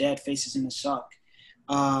put my dad faces in a sock.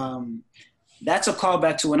 That's a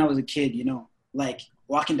callback to when I was a kid, you know, like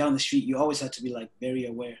walking down the street, you always had to be like very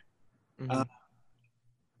aware. Mm-hmm.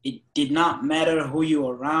 It did not matter who you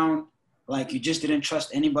were around. Like you just didn't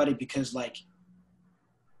trust anybody because like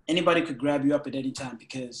anybody could grab you up at any time,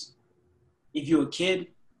 because if you're a kid,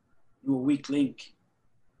 you're a weak link.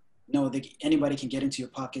 You know, anybody can get into your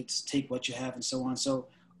pockets, take what you have and so on. So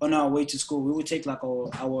on our way to school, we would take like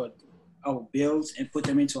our bills and put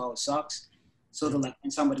them into our socks. So that like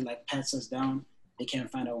when somebody like pats us down, they can't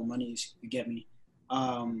find our money, you get me?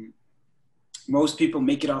 Most people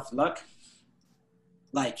make it off luck.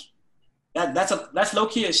 Like that's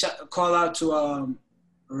low-key a call out to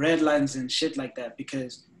red lines and shit like that,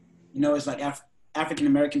 because, you know, it's like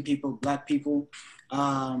African-American people, black people,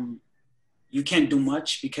 you can't do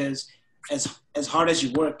much because as hard as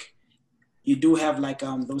you work, you do have like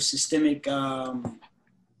those systemic, what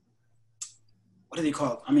do they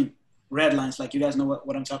call it? I mean, red lines, like you guys know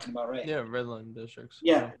what I'm talking about, right? Yeah, red line districts.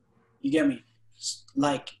 Yeah, you get me?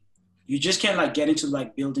 Like, you just can't like get into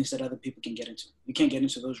like buildings that other people can get into. You can't get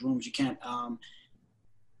into those rooms. You can't,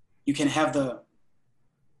 you can have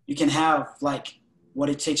like what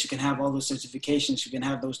it takes. You can have all those certifications. You can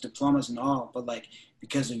have those diplomas and all, but like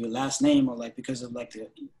because of your last name or like because of like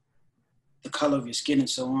the color of your skin and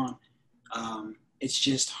so on, it's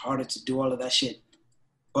just harder to do all of that shit.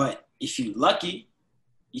 But if you're lucky,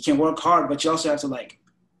 you can work hard, but you also have to like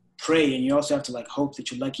pray, and you also have to like hope that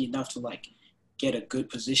you're lucky enough to like get a good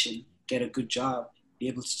position, get a good job, be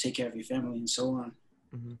able to take care of your family and so on.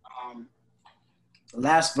 Mm-hmm. The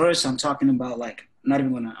last verse I'm talking about, like I'm not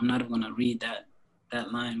even gonna read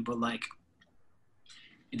that line, but like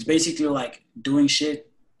it's basically like doing shit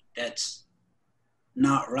that's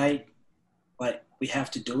not right, but we have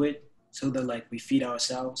to do it so that like we feed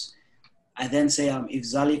ourselves. I then say, if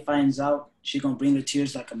Zali finds out, she gonna bring her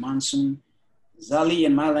tears like a monsoon. Zali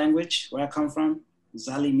in my language, where I come from,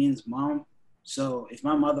 Zali means mom. So if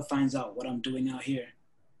my mother finds out what I'm doing out here,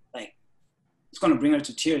 like it's gonna bring her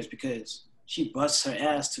to tears because she busts her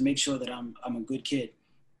ass to make sure that I'm a good kid.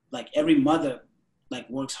 Like every mother like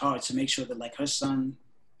works hard to make sure that like her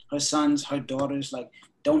sons, her daughters like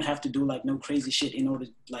don't have to do like no crazy shit in order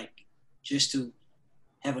like just to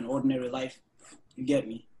have an ordinary life. You get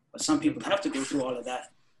me? But some people have to go through all of that.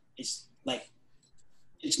 It's like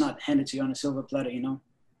it's not handed to you on a silver platter, you know?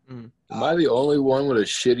 Am I the only one with a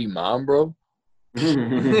shitty mom, bro?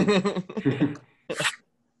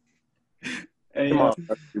 Hey, Come on,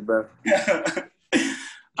 bro.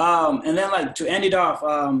 And then like to end it off,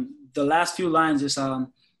 the last few lines is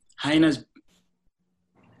hyenas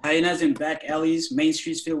in back alleys, main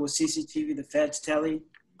streets filled with CCTV, the feds telly.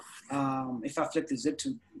 If I flick the zip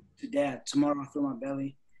to dad, tomorrow I feel my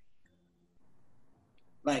belly.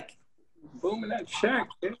 Like Boom in that shack,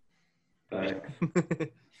 dude.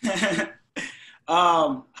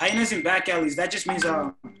 hyenas in back alleys, that just means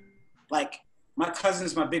like my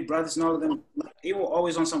cousins, my big brothers and all of them, like, they were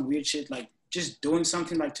always on some weird shit, like just doing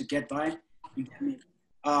something like to get by. You get me?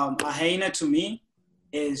 A hyena to me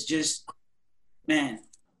is just, man,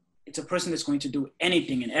 it's a person that's going to do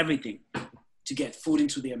anything and everything to get food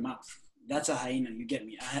into their mouth. That's a hyena, you get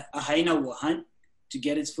me? A hyena will hunt to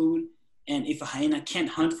get its food, and if a hyena can't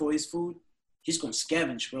hunt for his food, he's gonna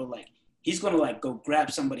scavenge, bro. Like he's gonna like go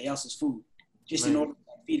grab somebody else's food just in order to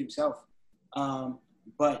feed himself.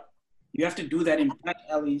 But you have to do that in back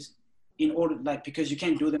alleys in order, like, because you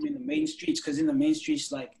can't do them in the main streets, because in the main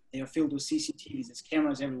streets, like, they are filled with CCTVs, there's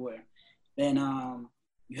cameras everywhere. Then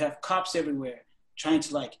you have cops everywhere trying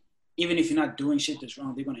to, like, even if you're not doing shit that's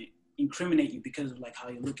wrong, they're gonna incriminate you because of like how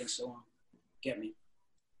you look and so on. Get me?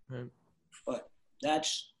 Right. But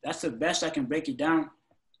that's the best I can break it down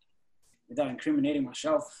without incriminating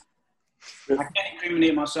myself. I can't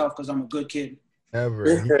incriminate myself because I'm a good kid.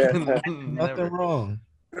 Never. Nothing wrong.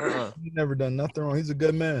 He's never done nothing wrong. He's a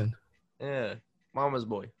good man. Yeah. Mama's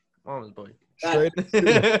boy. Straight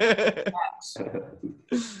 4.0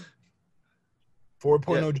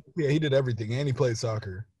 GPA. He did everything, and he played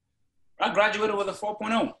soccer. I graduated with a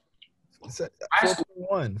 4.0.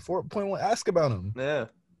 4.1. Ask about him. Yeah.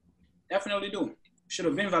 Definitely do. Should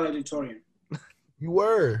have been valedictorian. You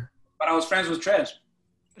were. But I was friends with Trash.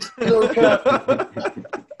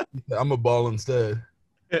 I'm a ball instead.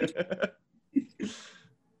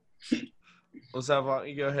 Well, Sav, why don't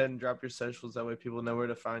you go ahead and drop your socials? That way people know where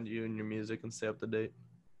to find you and your music and stay up to date.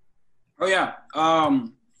 Oh, yeah.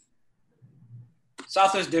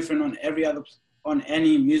 South is different on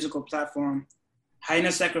any musical platform.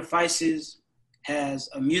 Hyena Sacrifices has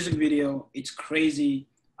a music video. It's crazy.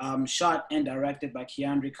 Shot and directed by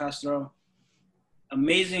Keandre Castro.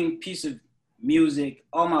 Amazing piece of music.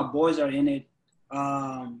 All my boys are in it.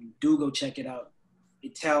 Do go check it out.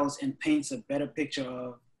 It tells and paints a better picture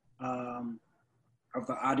of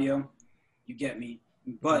the audio. You get me?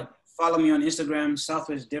 But follow me on Instagram,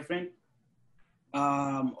 Southwest Different.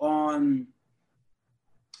 On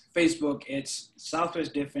Facebook, it's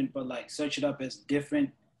Southwest Different, but like search it up as Different.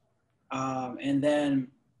 And then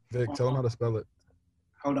Vic, tell them how to spell it.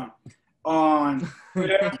 Hold on. On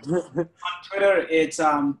Twitter, it's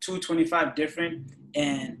 225 Different,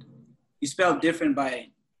 and you spell different by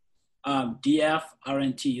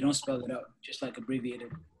DFRNT. You don't spell it out, just like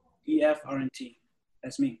abbreviated. DFRNT.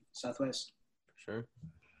 That's me, Southwest. Sure.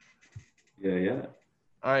 Yeah.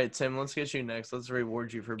 All right, Tim, let's get you next. Let's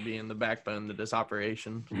reward you for being the backbone to this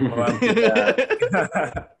operation. Well,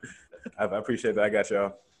 I appreciate that. I got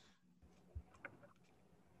y'all.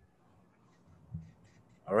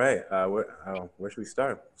 All right. Where should we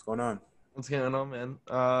start? What's going on? What's going on, man?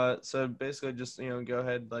 So basically just, go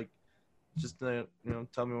ahead, like, just,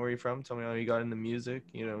 tell me where you're from. Tell me how you got into music,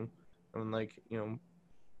 and like,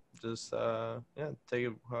 just, take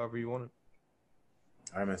it however you want it.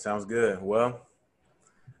 All right, man. Sounds good. Well,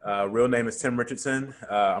 real name is Tim Richardson.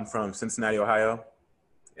 I'm from Cincinnati, Ohio.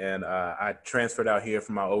 And I transferred out here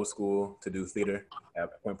from my old school to do theater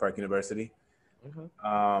at Point Park University. Okay.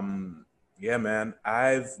 Yeah, man.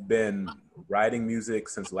 I've been writing music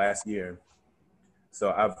since last year. So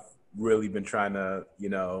I've really been trying to,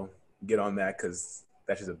 get on that because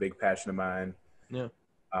that's just a big passion of mine. Yeah.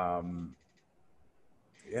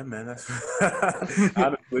 Yeah, man. That's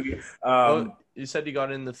honestly. You said you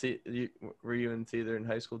got in the were you in theater in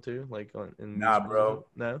high school too? Like in Nah, bro.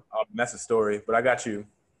 No. That's a story, but I got you.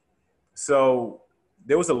 So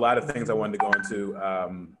there was a lot of things I wanted to go into.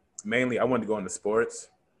 Mainly, I wanted to go into sports.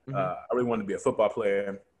 I really wanted to be a football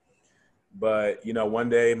player. But, you know, one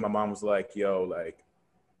day my mom was like, yo, like,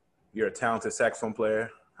 you're a talented saxophone player.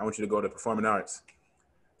 I want you to go to performing arts.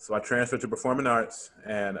 So I transferred to performing arts,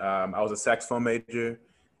 and I was a saxophone major,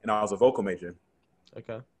 and I was a vocal major.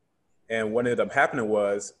 Okay. And what ended up happening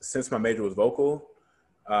was, since my major was vocal,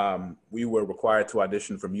 we were required to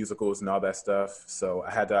audition for musicals and all that stuff. So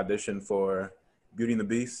I had to audition for Beauty and the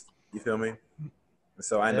Beast. You feel me?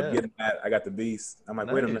 So I ended up getting that. I got the Beast. I'm like,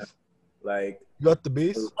 wait a minute. Like, you got the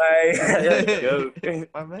Beast? Like,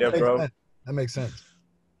 yeah, bro. That makes sense.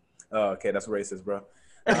 Oh, okay. That's racist, bro.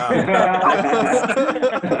 But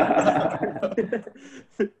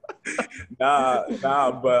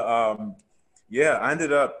yeah, I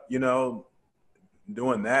ended up, you know,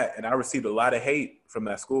 doing that, and I received a lot of hate from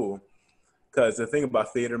that school. Because the thing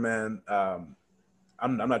about theater, man, I'm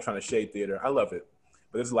not trying to shade theater. I love it,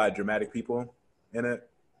 but there's a lot of dramatic people in it.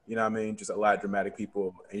 You know what I mean? Just a lot of dramatic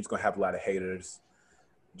people, and you're just gonna have a lot of haters.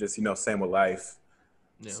 Just, you know, same with life.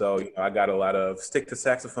 Yeah. So, you know, I got a lot of stick to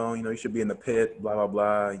saxophone. You know, you should be in the pit. Blah blah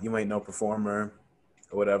blah. You ain't no performer,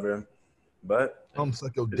 or whatever. But I'm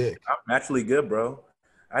suck your dick. I'm actually good, bro.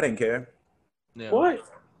 I didn't care. Yeah. What?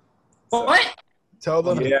 So, what? Tell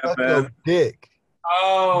them yeah, to suck man. your dick.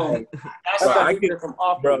 Oh, that's bro, I get,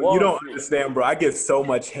 bro, you don't understand, bro. I get so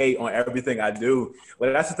much hate on everything I do.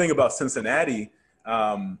 Like, that's the thing about Cincinnati.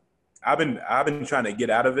 I've been trying to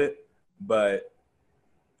get out of it, but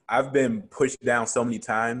I've been pushed down so many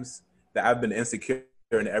times that I've been insecure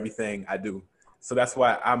in everything I do. So that's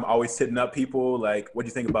why I'm always hitting up people like, what do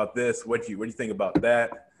you think about this? What do you think about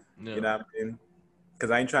that? Yeah. You know what I mean?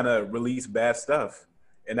 Because I ain't trying to release bad stuff.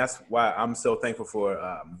 And that's why I'm so thankful for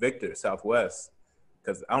Victor Southwest.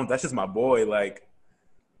 Because that's just my boy. Like,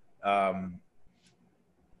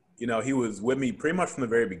 you know, he was with me pretty much from the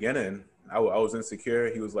very beginning. I was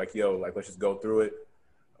insecure. He was like, yo, like, let's just go through it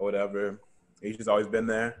or whatever. He's just always been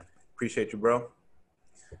there. Appreciate you, bro.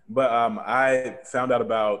 But I found out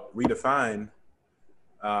about Redefine.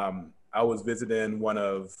 I was visiting one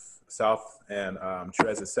of South and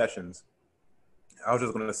Trez's sessions. I was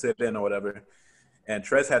just going to sit in or whatever. And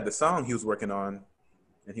Trez had the song he was working on.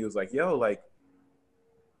 And he was like, yo, like,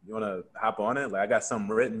 you want to hop on it? Like, I got something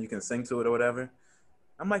written. You can sing to it or whatever.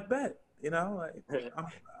 I'm like, bet. You know, like,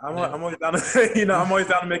 I'm always down to, you know, I'm always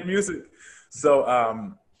down to make music.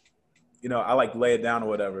 So, you know, I like lay it down or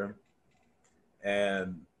whatever.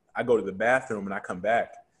 And I go to the bathroom and I come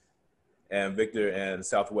back. And Victor and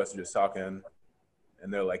Southwest are just talking.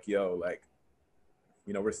 And they're like, yo, like,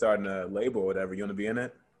 you know, we're starting a label or whatever. You want to be in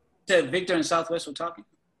it? You said Victor and Southwest were talking?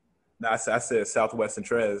 No, I said Southwest and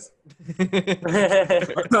Trez.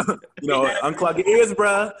 You know, unclog your ears,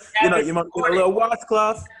 bro. You know, you might get a little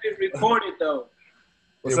washcloth. It's recorded, though.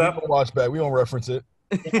 What's yeah, up? We don't watch back. We don't reference it.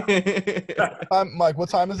 Mike, what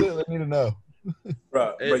time is it? They need to know.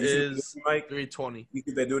 Bro, it is Mike 3:20. You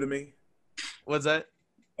see what they do to me? What's that?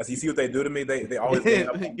 As you see what they do to me, they always bring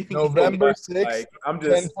up November 6th. Like, I'm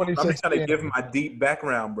just trying to give him my deep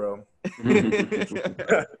background, bro.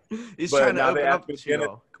 He's trying to open up to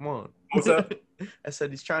y'all. Come on. What's up? I said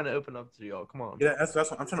he's trying to open up to y'all. Come on. Yeah, that's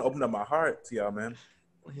what I'm trying to open up my heart to y'all, man.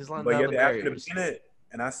 He's lying but down yeah, the they asked me to barriers. be in it,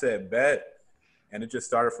 and I said bet, and it just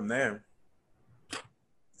started from there.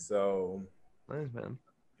 So, nice, man.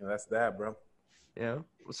 You know, that's that, bro. Yeah.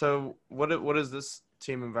 So what does this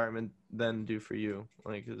team environment then do for you?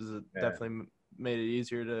 Like, is it definitely made it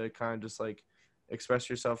easier to kind of just like express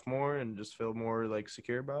yourself more and just feel more like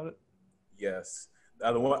secure about it? Yes.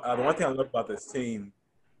 The one thing I love about this team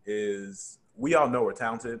is we all know we're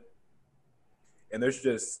talented, and there's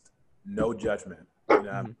just no judgment. You know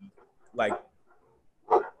what I mean? Like,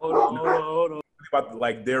 hold on. About,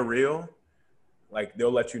 like, they're real. Like,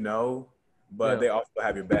 they'll let you know, but they also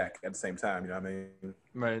have your back at the same time. You know what I mean?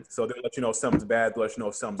 Right. So they'll let you know if something's bad. They'll let you know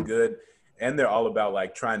if something's good. And they're all about,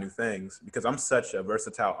 like, trying new things because I'm such a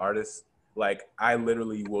versatile artist. Like, I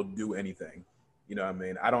literally will do anything. You know what I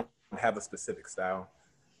mean? I don't have a specific style.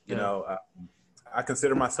 You know, I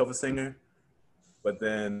consider myself a singer, but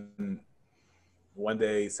then one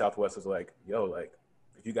day Southwest was like, yo, like,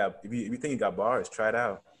 if you think you got bars, try it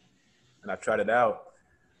out. And I tried it out.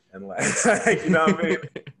 And like, you know what I mean?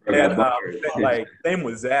 And like, same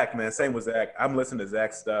with Zach, man. Same with Zach. I'm listening to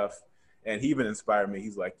Zach's stuff, and he even inspired me.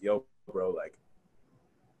 He's like, "Yo, bro, like,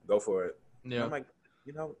 go for it." Yeah. And I'm like,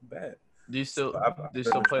 you know, bad. Do you still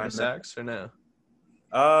play the sax or no?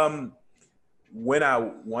 When I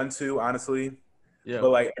want to, honestly. Yeah. But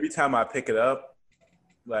like every time I pick it up,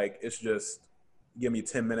 like it's just give me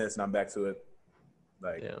 10 minutes and I'm back to it.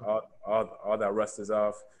 Like all that rust is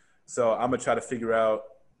off. So I'm gonna try to figure out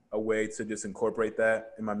a way to just incorporate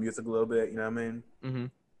that in my music a little bit, you know what I mean? Mm-hmm.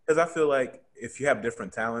 Because I feel like if you have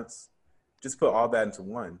different talents, just put all that into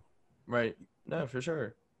one. Right. No, for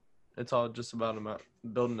sure. It's all just about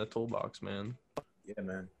building a toolbox, man. Yeah,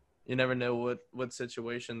 man. You never know what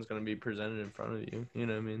situation is going to be presented in front of you. You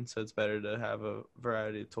know what I mean? So it's better to have a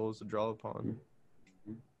variety of tools to draw upon.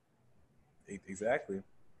 Exactly.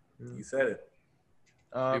 You said it.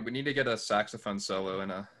 Dude, we need to get a saxophone solo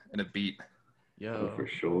and a beat. Yo, for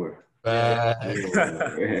sure. That's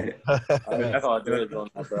all I do.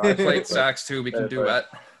 I played sax too. We can duet.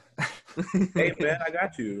 Hey man, I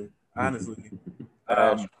got you. Honestly,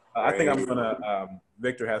 I think I'm gonna.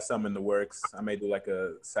 Victor has some in the works. I may do like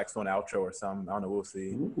a saxophone outro or something. I don't know. We'll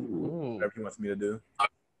see. Whatever he wants me to do.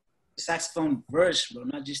 Saxophone verse, bro,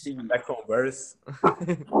 not just even saxophone verse.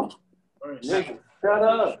 Nigga, shut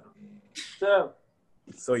up.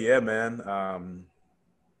 So yeah, man.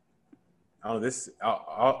 I don't know. This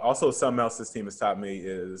also something else this team has taught me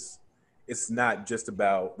is it's not just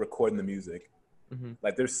about recording the music. Mm-hmm.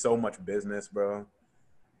 Like there's so much business, bro.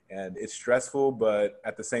 And it's stressful, but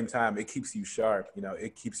at the same time, it keeps you sharp. You know,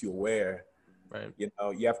 it keeps you aware. Right. You know,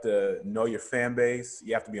 you have to know your fan base.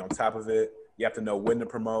 You have to be on top of it. You have to know when to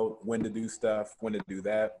promote, when to do stuff, when to do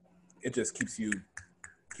that. It just keeps you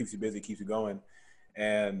busy, keeps you going.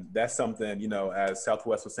 And that's something, you know, as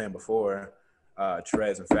Southwest was saying before,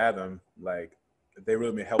 Trez and Fathom, like they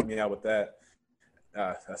really helped me out with that.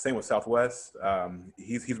 Same with Southwest.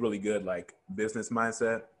 He's really good, like business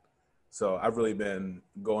mindset. So I've really been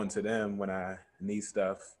going to them when I need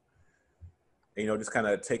stuff, and, you know, just kind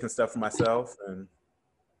of taking stuff for myself and,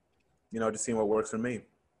 you know, just seeing what works for me.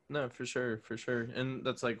 No, for sure. And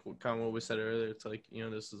that's like kind of what we said earlier. It's like, you know,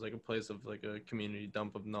 this is like a place of like a community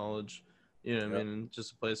dump of knowledge, you know what I mean?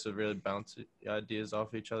 Just a place to really bounce ideas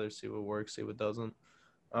off each other, see what works, see what doesn't.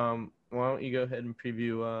 Why don't you go ahead and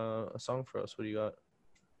preview a song for us? What do you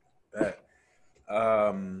got?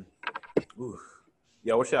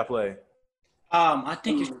 Yeah, what should I play? I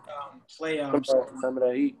think you should play some of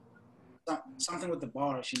that heat. Something with the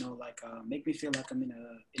bars, you know, like make me feel like I'm in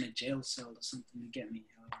a jail cell or something to get me.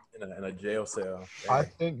 In a jail cell. I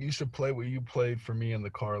think you should play what you played for me in the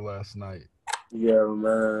car last night. Yeah,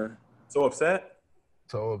 man. So Upset?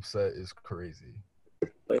 So Upset is crazy.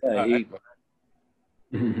 Play that heat.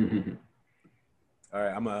 All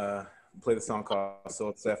right, I'm gonna play the song called So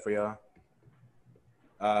Upset for y'all.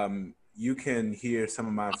 You can hear some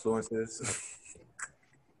of my influences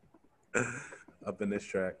up in this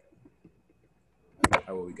track. All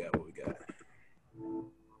right, what we got?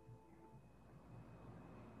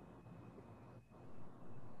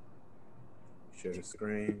 Share the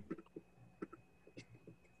screen.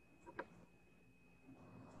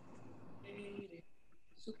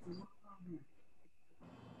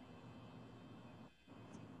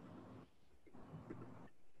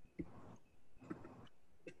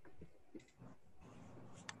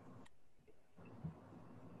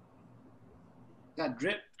 Got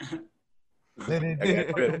drip.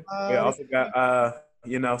 We also got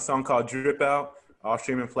you know, a song called Drip Out, all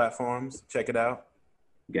streaming platforms. Check it out.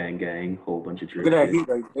 Gang, whole bunch of drip. Look at that heat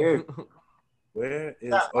right there. Where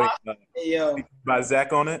is Hey, yo. by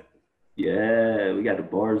Zach on it? Yeah, we got the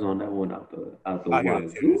bars on that one out the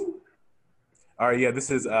wazoo. All right, yeah,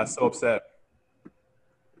 this is So Upset.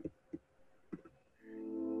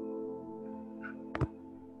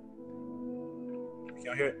 Can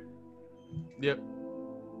y'all hear it? Yep.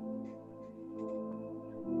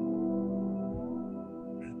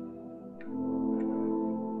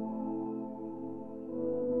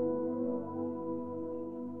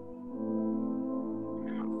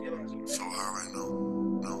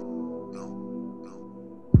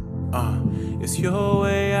 It's your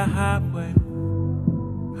way, a highway.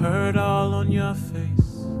 Hurt all on your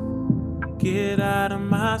face. Get out of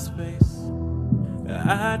my space.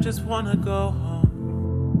 I just wanna go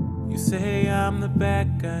home. You say I'm the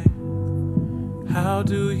bad guy. How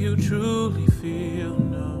do you truly feel?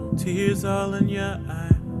 No tears all in your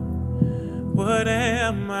eye. What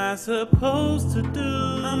am I supposed to do?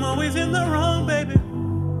 I'm always in the wrong, baby.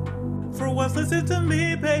 For once, listen to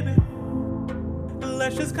me, baby.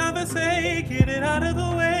 Let's just conversate, get it out of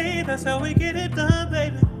the way. That's how we get it done,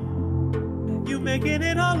 baby. You making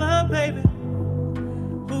it all up, baby.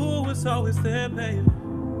 Ooh, it's always there, baby.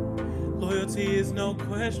 Loyalty is no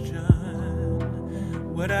question.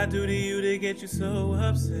 What I do to you to get you so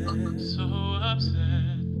upset? So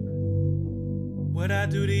upset. What I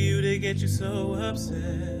do to you to get you so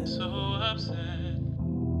upset? So upset.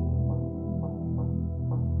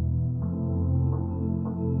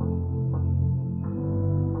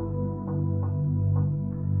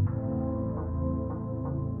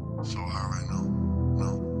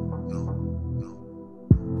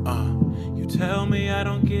 You tell me I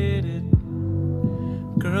don't get it.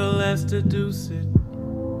 Girl, let's deduce it.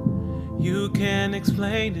 You can't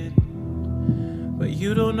explain it, but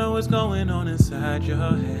you don't know what's going on inside your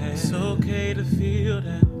head. It's okay to feel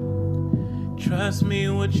that. Trust me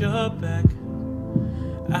with your back.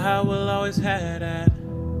 I will always have that.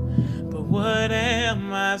 But what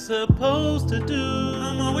am I supposed to do?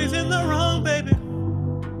 I'm always in the wrong, baby.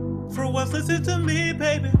 For once, listen to me,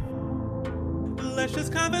 baby. Let's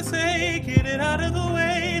just conversate, get it out of the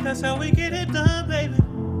way. That's how we get it done, baby.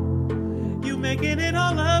 You making it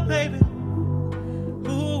all up, baby.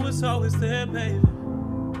 Who was always there, baby?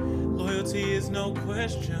 Loyalty is no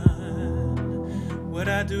question. What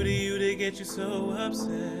I do to you to get you so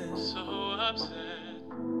upset? So upset.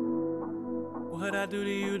 What I do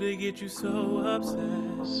to you to get you so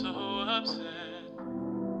upset? So upset.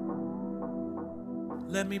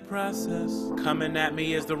 Let me process. Coming at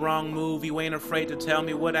me is the wrong move. You ain't afraid to tell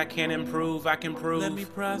me what I can improve. I can prove. Let me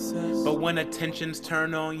process. But when attentions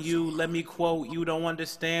turn on you, let me quote. You don't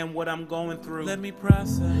understand what I'm going through. Let me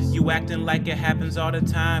process. You acting like it happens all the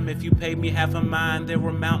time. If you paid me half a mind, there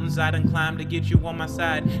were mountains I'd climb to get you on my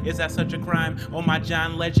side. Is that such a crime? Oh, my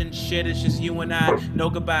John Legend shit, it's just you and I. No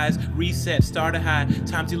goodbyes, reset, start a high.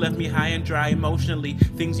 Times you left me high and dry emotionally.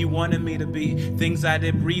 Things you wanted me to be. Things I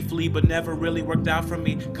did briefly, but never really worked out for me.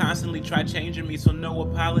 Constantly try changing me, so no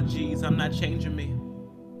apologies, I'm not changing me.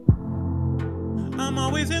 I'm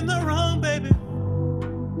always in the wrong, baby.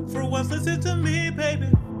 For once, listen to me, baby.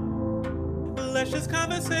 Let's just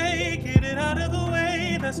conversate, get it out of the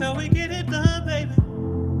way. That's how we get it done, baby.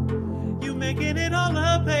 You making it all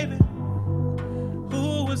up, baby.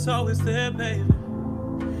 Who was always there, baby?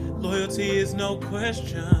 Loyalty is no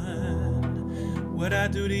question. What I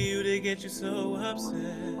do to you to get you so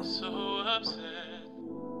upset? So upset.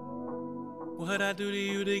 What I do to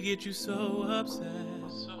you to get you so upset?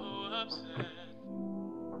 So upset.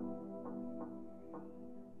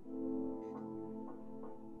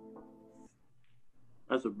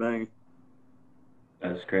 That's a bang.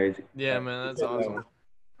 That's crazy. Yeah, man, that's awesome.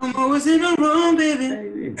 I'm always in the wrong,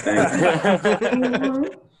 baby.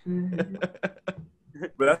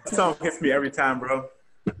 But that song hits me every time, bro.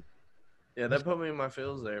 Yeah, that put me in my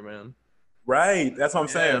feels there, man. Right, that's what I'm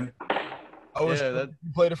saying. You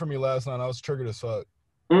played it for me last night. I was triggered as fuck.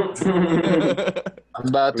 I'm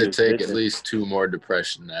about to take at least 2 more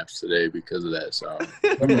depression naps today because of that song.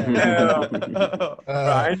 Bro,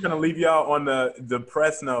 I ain't gonna leave y'all on the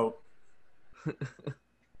depressed note. Hey,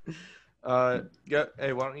 why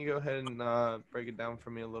don't you go ahead and break it down for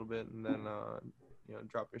me a little bit, and then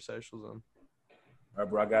drop your socials on. All right,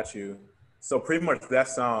 bro, I got you. So pretty much that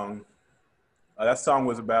song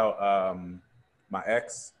was about my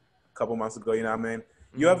ex a couple months ago. You know what I mean?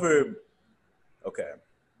 You ever? Okay.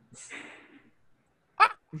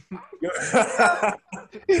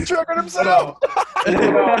 He triggered himself. No.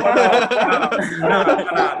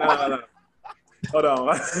 Hold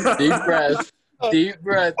on. Deep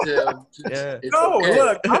breath, Tim. Yeah. Okay.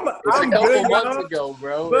 Look, I'm good, months ago,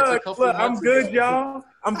 bro. Look, I'm good, y'all.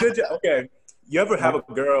 Okay. You ever have a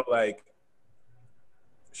girl like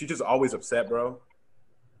she's just always upset, bro?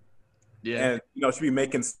 Yeah. And she be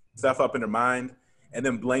making stuff up in her mind and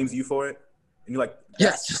then blames you for it. And you're like,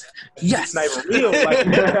 yes. It's not even real. Like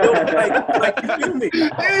you feel me?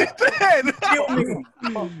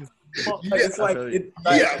 It's like,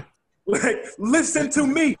 listen to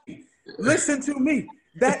me. Listen to me.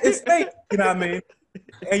 That is fake. You know what I mean?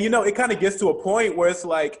 And it kind of gets to a point where it's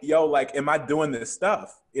like, yo, like, am I doing this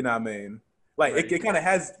stuff? You know what I mean? Like, it kind of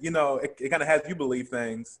has, it kind of has you believe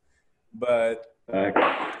things. But, bro,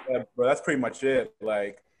 that's pretty much it.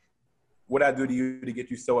 Like, what I do to you to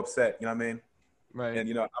get you so upset? You know what I mean? Right.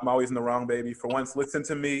 And, I'm always in the wrong, baby. For once, listen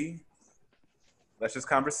to me. Let's just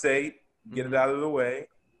conversate. Get it out of the way.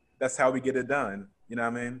 That's how we get it done. You know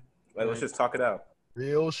what I mean? Like, let's just talk it out.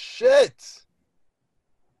 Real shit.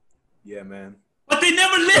 Yeah, man. But they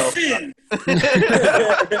never listen.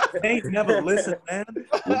 They ain't never listen, man.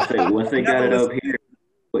 Once they got it up here,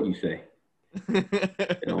 what you say.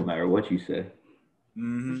 It don't matter what you say.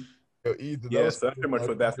 Mm-hmm. So that's pretty much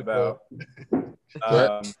what that's about.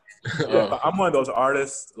 I'm one of those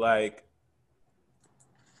artists, like,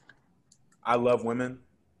 I love women.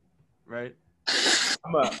 Right.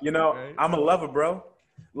 I'm a lover, bro.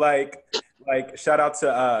 Like shout out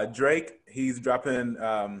to Drake. He's dropping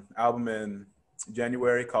album in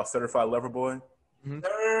January called Certified Lover Boy.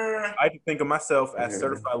 Mm-hmm. I can think of myself as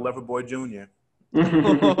Certified Lover Boy Jr.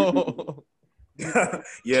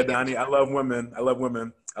 Yeah, Donnie, I love women.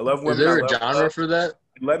 Is there a genre for that?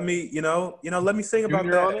 Let me, let me sing about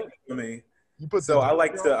Junior that. on it? I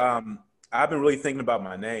like to, I've been really thinking about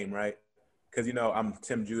my name, right? because I'm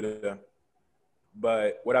Tim Judah.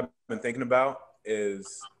 But what I've been thinking about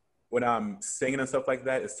is when I'm singing and stuff like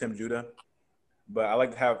that, it's Tim Judah. But I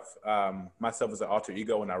like to have myself as an alter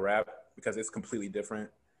ego when I rap because it's completely different.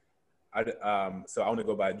 So I want to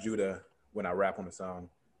go by Judah when I rap on the song,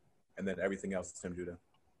 and then everything else is Tim Judah.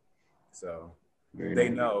 So they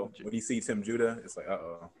know when you see Tim Judah, it's like,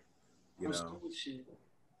 you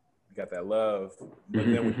got that love. But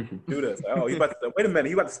then when Judah, it's like, he's about to, wait a minute,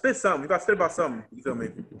 he about to spit something. He about to spit about something. You feel me?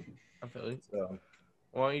 I feel you. So,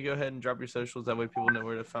 why don't you go ahead and drop your socials? That way people know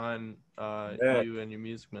where to find you and your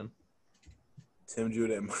music, man. Tim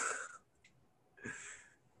Judah and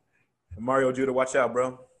Mario Judah, watch out,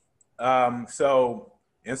 bro. So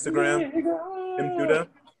Instagram, Tim Judah,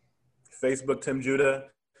 Facebook, Tim Judah,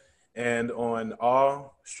 and on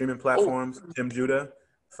all streaming platforms, Tim Judah.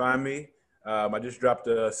 Find me. I just dropped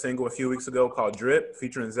a single a few weeks ago called Drip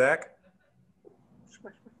featuring Zach.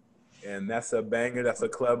 And that's a banger. That's a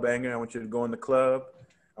club banger. I want you to go in the club.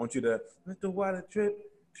 I want you to let the water drip,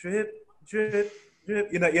 drip, drip,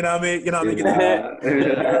 drip. You know what I mean? You know what I mean?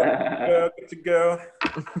 Get your girl.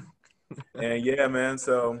 And yeah, man.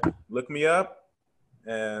 So look me up,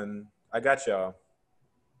 and I got y'all.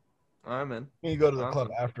 All right, man. You go to the club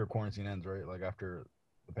after quarantine ends, right? Like after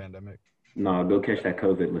the pandemic. No, go catch that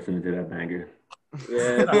COVID listening to that banger.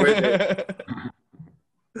 Yeah.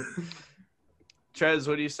 Trez,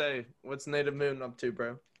 what do you say? What's Native Moon up to,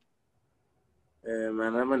 bro? Yeah,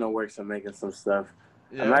 man, I'm in the works of making some stuff.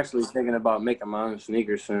 Yeah. I'm actually thinking about making my own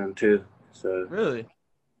sneakers soon too. So really,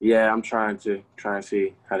 yeah, I'm trying to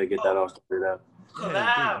see how to get that all sorted out.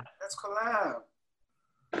 Collab. Let's collab.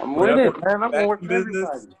 I'm with it, man. I'm gonna work with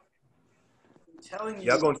everybody. I'm telling you.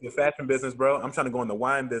 Y'all going to the fashion business, bro? I'm trying to go in the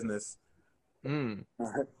wine business.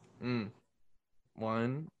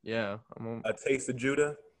 Wine, yeah. A taste of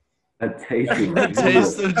Judah. A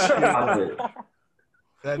taste of Judah.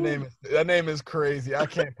 That name is crazy. I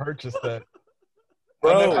can't purchase that.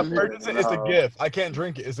 Bro, I purchased it. It's a gift. I can't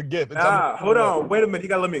drink it. It's a gift. Hold on. Wait a minute. You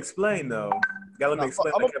gotta let me explain, though. You gotta let me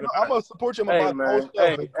explain. I'm gonna support you. Hey, man.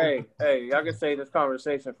 Hey, y'all can say this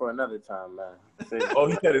conversation for another time, man. Oh,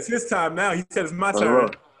 he said it's his time now. He said it's my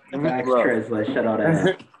turn. Max Translate, shut all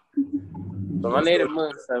that. So my Native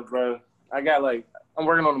Moon stuff, bro. I got I'm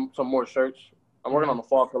working on some more shirts. I'm working on the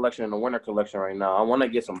fall collection and the winter collection right now. I want to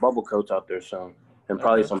get some bubble coats out there soon, and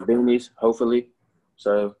probably some beanies, hopefully.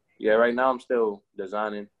 So yeah, right now I'm still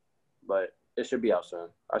designing, but it should be out soon.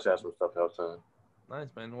 I should have some stuff out soon. Nice,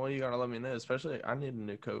 man. Well, you gotta let me know. Especially, I need a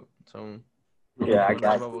new coat. So yeah, I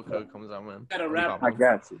got bubble coat comes out, man. Got a rap. I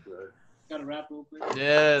got you, bro. Got a rap real quick.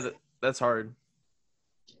 Yeah, that's hard.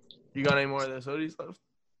 You got any more of those hoodies left?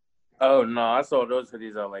 Oh no, I sold those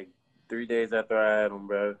hoodies out 3 days after I had them,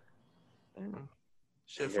 bro. Damn.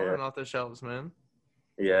 Shit falling off the shelves, man.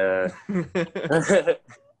 Yeah.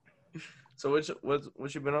 So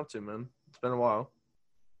what you been up to, man? It's been a while.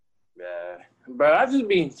 Yeah, bro. I just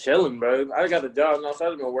been chilling, bro. I got a job now,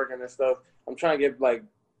 so I've been working and stuff. I'm trying to get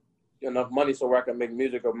enough money so where I can make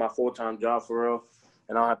music of my full-time job for real,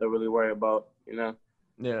 and I don't have to really worry about,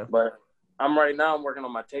 Yeah. But I'm working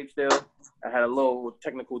on my tape still. I had a little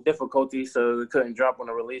technical difficulty, so it couldn't drop on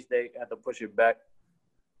the release date. I had to push it back.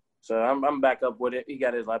 So I'm back up with it. He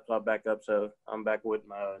got his laptop back up, so I'm back with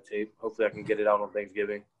my tape. Hopefully I can get it out on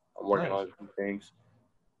Thanksgiving. I'm working on some things.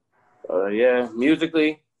 Yeah,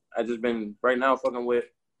 musically, I just been right now fucking with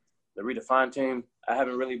the Redefine team. I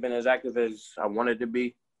haven't really been as active as I wanted to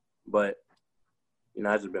be, but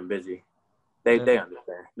I just been busy. They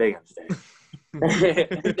understand. They understand.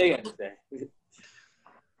 They understand.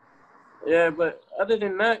 Yeah, but other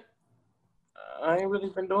than that, I ain't really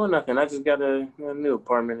been doing nothing. I just got a new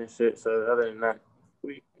apartment and shit. So other than that,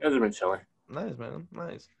 I've just been chilling. Nice, man.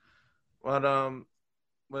 Nice. What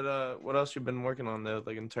else you been working on though?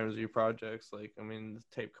 In terms of your projects, the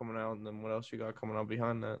tape coming out, and then what else you got coming out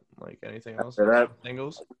behind that? Anything else?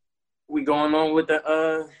 Singles? We going on with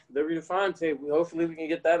the Redefine tape. Hopefully we can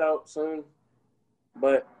get that out soon.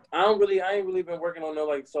 But I ain't really been working on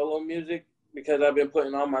no solo music because I've been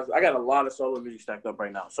putting I got a lot of solo music stacked up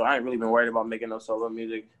right now. So I ain't really been worried about making no solo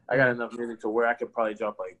music. I got enough music to where I could probably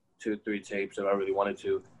drop 2-3 tapes if I really wanted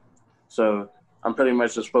to. So I'm pretty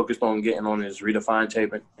much just focused on getting on this Redefine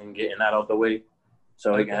tape and getting that out the way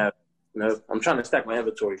so I can have, I'm trying to stack my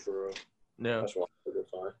inventory for real. Yeah. That's what I'm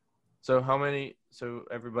fine. So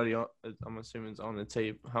everybody, I'm assuming, is on the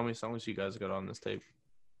tape. How many songs you guys got on this tape?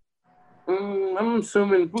 I'm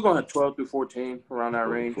assuming we're going to have 12 through 14, around that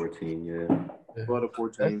range. 14, yeah. 12 to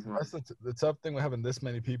 14. That's the tough thing with having this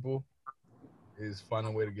many people is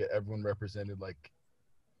finding a way to get everyone represented,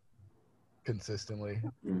 consistently.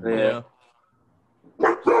 Yeah.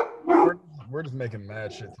 we're just making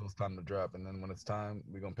mad shit till it's time to drop, and then when it's time,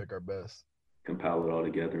 we're gonna pick our best. Compile it all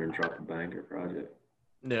together and drop a banger project.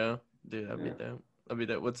 Yeah, dude, that'd be dope. That'd be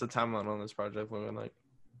dope. What's the timeline on this project looking like?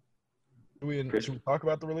 Should we talk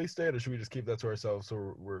about the release date, or should we just keep that to ourselves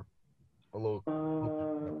so we're a little?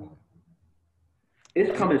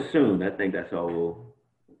 It's coming soon. I think that's all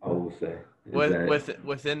we'll say.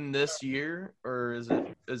 Within this year, or is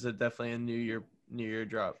it definitely a New Year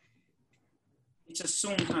drop? It's a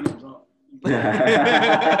soon kind of drop.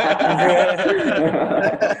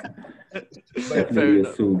 Definitely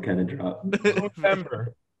a soon kind of drop.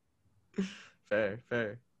 November.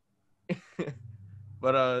 Fair.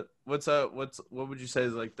 But what would you say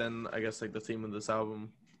is like then I guess like the theme of this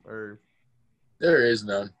album, or there is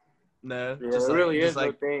none. No, yeah, there really is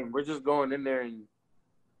no theme. We're just going in there and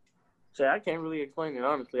say I can't really explain it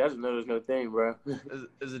honestly. I just know there's no theme, bro.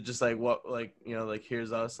 Is it just like what like like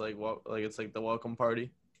here's us like what like it's like the welcome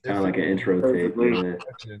party? Kind of like an intro tape. Trying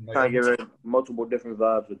to give it multiple different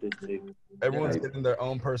vibes with this tape. Everyone's getting their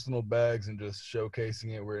own personal bags and just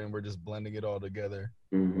showcasing it. We're just blending it all together.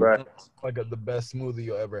 Mm-hmm. Right. Like the best smoothie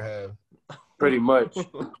you'll ever have. Pretty much.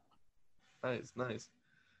 Nice.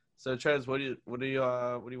 So Trez, what do you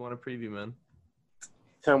want to preview, man?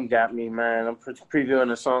 Tim got me, man. I'm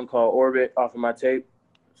previewing a song called Orbit off of my tape.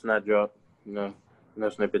 It's not dropped, no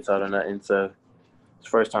snippets out or nothing. So it's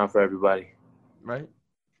first time for everybody. Right.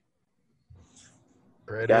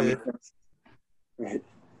 Ready? Alex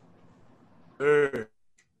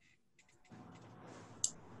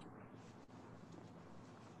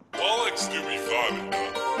to be vibing.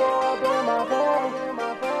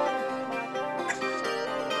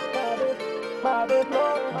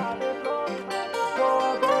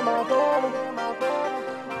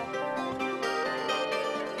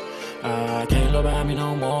 I can't look behind me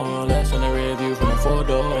no more. Less in the rear view from the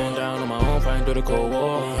 4-door. Been down on my own, fighting through the Cold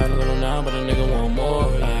War. Had a little now, but a nigga want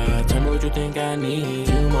more. Tell me what you think I need.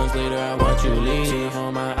 2 months later, I watch you leave. See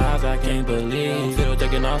on my eyes, I can't believe. Still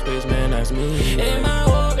taking off space, man, that's me. In my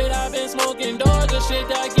orbit, I've been smoking doors of shit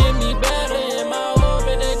that get me better. In my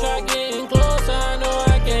orbit, they try getting closer. I know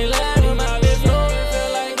I can't let them. I've been flowing,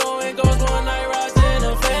 feel like going ghost one night, rise in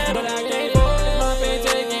a fan. But I can't focus, my pain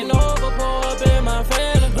taking over, pour up in my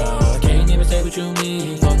phantom. I can't even say what you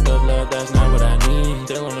mean. Fucked up love, that's not what I need.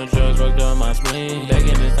 Still on the drugs, worked on my spleen.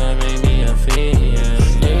 Begging this time made me a fiend.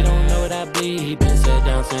 They don't know what I bleed. Been set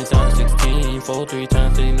down since I was 16. 4-3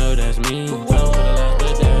 times, so you know that's me. Flow for the last,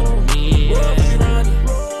 but that on me.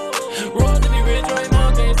 Roll to be rich right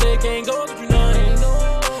now, can't say, can't go, but you know.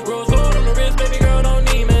 Rose gold on the wrist, baby girl don't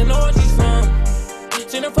need, man, know what she's from.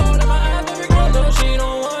 Seen her fall in my eyes, baby girl, no, she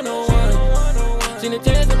don't want no one. Seen the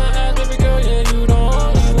tears in my eyes, baby girl, yeah, you don't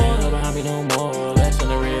want one. Behind me no more, less in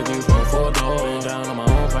the rear view from the 4-door. Been down on my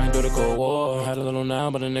own, fighting through the Cold War. Had a little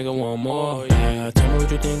now, but a nigga want more. Yeah, tell me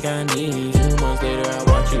what you think I need. 2 months later, I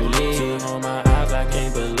watch you leave. See on my eyes, I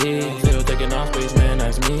can't believe. Still taking off space, man,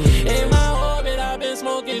 that's me. In my orbit, I've been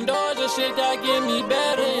smoking doors of shit that get me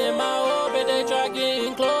better. In my orbit, they try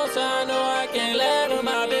getting closer. I know I can't let them.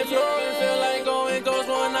 I've been flowing, feel like going ghost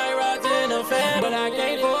one night, rise in a fan. But I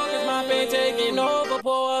can't focus, my pain taking over,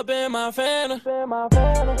 pour up in my phantom.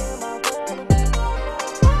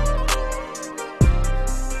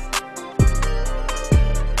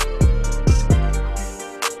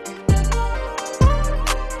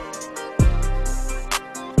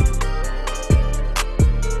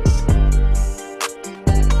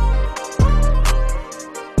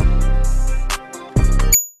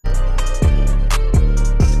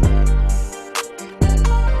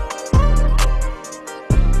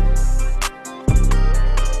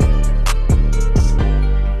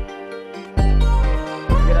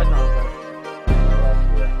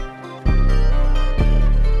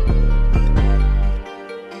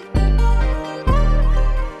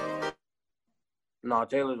 No,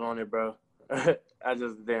 Taylor's on it, bro. I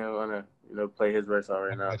just didn't want to, play his verse out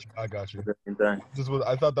right now. I got you.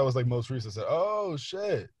 I thought that was like most recent. I said, oh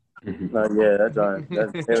shit. Yeah, that's on.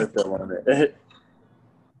 That's Taylor's still on it.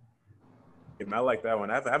 I like that one.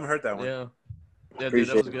 I haven't heard that one. Yeah, dude,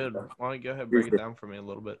 that was good. Why don't you go ahead and break it down for me a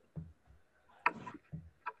little bit?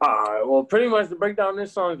 All right. Well, pretty much the breakdown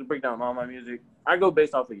this song is to break down all my music. I go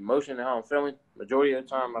based off of emotion and how I'm feeling. Majority of the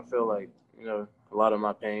time, I feel like a lot of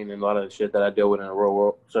my pain and a lot of the shit that I deal with in the real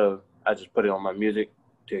world. So I just put it on my music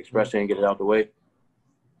to express it and get it out the way.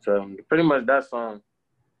 So pretty much that song.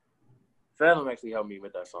 Phantom actually helped me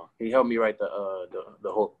with that song. He helped me write the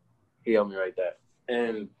hook. He helped me write that.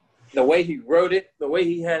 And the way he wrote it, the way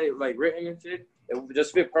he had it like written and shit, it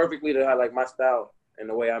just fit perfectly to how like my style and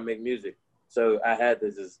the way I make music. So I had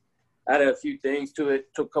to just added a few things to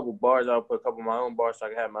it. Took a couple bars out, put a couple of my own bars so I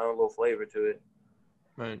could have my own little flavor to it.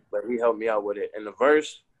 Right. But he helped me out with it. And the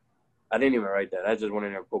verse, I didn't even write that. I just went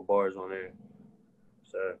in there and put bars on there.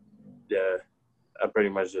 So, yeah, I pretty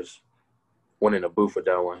much just went in the booth with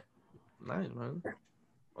that one. Nice, man.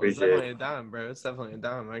 Well, it's definitely a dime, bro. It's definitely a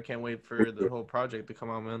dime. I can't wait for the whole project to come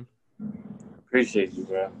out, man. Appreciate you,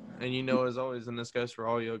 bro. And you know, as always, and this goes for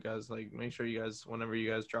all you guys, like, make sure you guys, whenever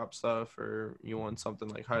you guys drop stuff or you want something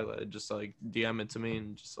like highlighted, just like DM it to me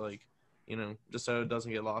and just like, you know, just so it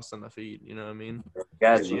doesn't get lost in the feed. You know what I mean?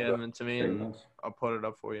 Got you, DM it to me and I'll put it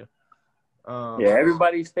up for you. Yeah,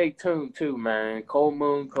 everybody stay tuned too, man. Cold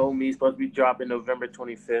Moon, Cold Me supposed to be dropping November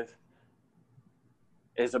 25th.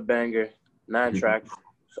 It's a banger. 9 tracks.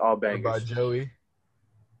 It's all bangers. By Joey.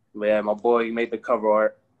 Yeah, my boy, he made the cover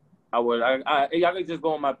art. Y'all can just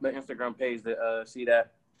go on my Instagram page to see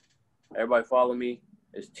that. Everybody follow me.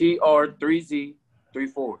 It's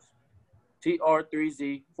TR3Z34.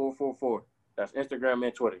 TR3Z444. That's Instagram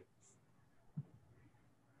and Twitter.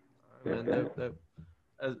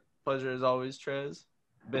 Pleasure as always, Trez.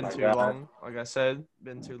 Been too long. Like I said,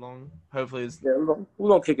 been too long. Hopefully it's... Yeah, we're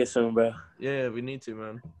gonna kick it soon, bro. Yeah, we need to,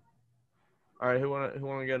 man. All right, who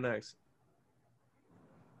wanna go next?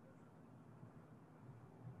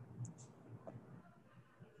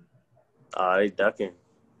 They ducking.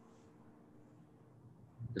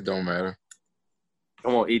 It don't matter.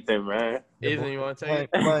 Come on, Ethan, man. Ethan, you want to take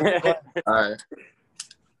it? All right.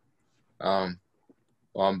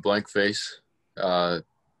 Well, I'm Blank Face.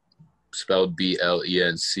 Spelled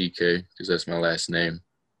BLENCK because that's my last name.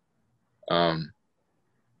 I'm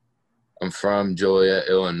from Joliet,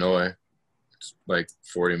 Illinois. It's like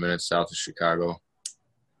 40 minutes south of Chicago.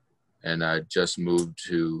 And I just moved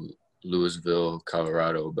to Louisville,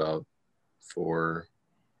 Colorado about 4-5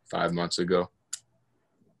 months ago.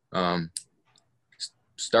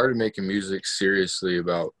 Started making music seriously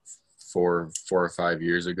about 4 or 5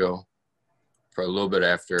 years ago. For a little bit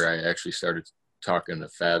after I actually started talking to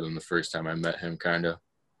Fathom the first time I met him, kind of.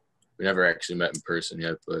 We never actually met in person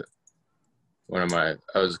yet, but I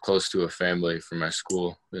was close to a family from my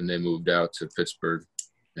school, and they moved out to Pittsburgh,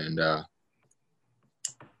 and the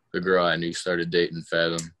girl I knew started dating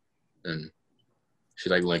Fathom, and she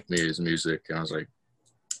like linked me to his music, and I was like,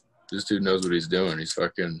 this dude knows what he's doing.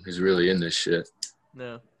 He's really in this shit.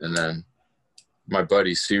 Yeah. And then my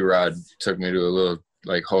buddy C-Rod took me to a little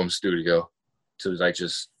like home studio to like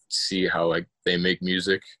just see how like they make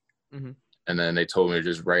music. Mm-hmm. And then they told me to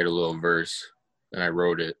just write a little verse, and I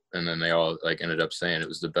wrote it, and then they all like ended up saying it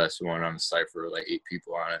was the best one on the cypher with like 8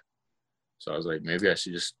 people on it. So I was like, maybe I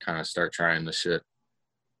should just kind of start trying this shit.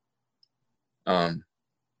 I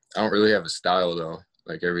don't really have a style though.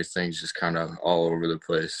 Like everything's just kind of all over the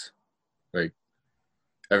place. Like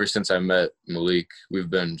ever since I met Malik, we've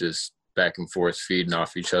been just back and forth feeding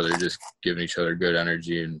off each other, just giving each other good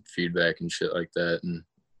energy and feedback and shit like that. And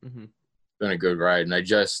mm-hmm. It's been a good ride. And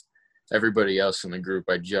everybody else in the group,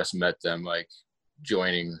 I just met them like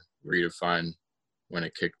joining Redefine when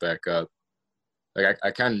it kicked back up. Like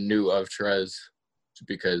I kind of knew of Trez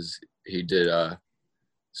because he did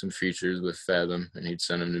some features with Fathom, and he'd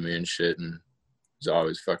send them to me and shit, and he's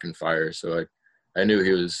always fucking fire. So I knew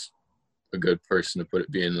he was a good person to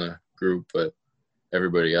be in the group, but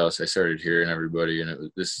everybody else, I started hearing everybody, and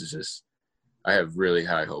I have really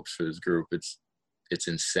high hopes for this group. It's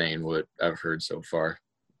insane what I've heard so far.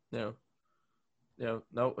 Yeah. Yeah.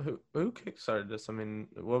 No, who kickstarted this? I mean,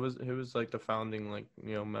 who was like the founding, like,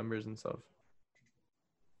 you know, members and stuff?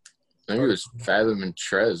 I think it was Fathom and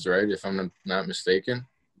Trez, right? If I'm not mistaken.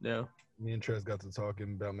 Yeah. Me and Trez got to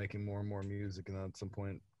talking about making more and more music, and at some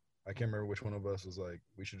point, I can't remember which one of us was like,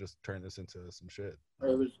 we should just turn this into some shit.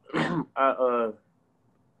 It was,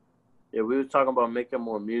 yeah, we were talking about making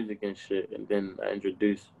more music and shit, and then I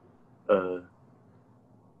introduced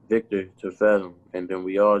Victor to Fathom, and then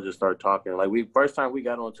we all just started talking. Like first time we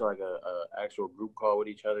got onto like a actual group call with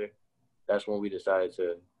each other, that's when we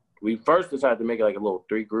first decided to make it like a little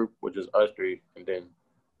 3 group, which is us 3, and then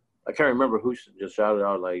I can't remember who just shouted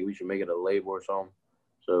out like we should make it a label or something.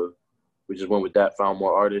 So we just went with that, found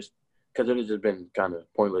more artists, because it has just been kind of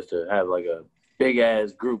pointless to have like a big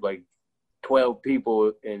ass group, like 12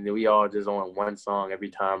 people, and we all just on one song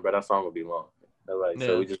every time, but our song would be long.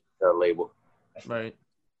 So we just got a label. Right.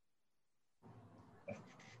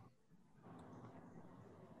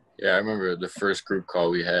 Yeah, I remember the first group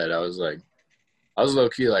call we had. I was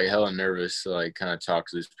low-key like hella nervous to like kind of talk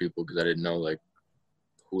to these people because I didn't know like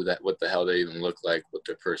what the hell they even looked like, what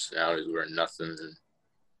their personalities were, nothing. And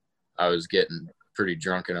I was getting pretty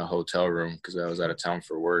drunk in a hotel room because I was out of town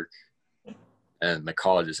for work. And the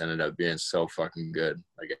call just ended up being so fucking good.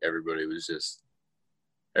 Like everybody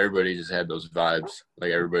just had those vibes.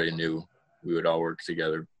 Like everybody knew we would all work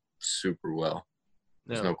together super well.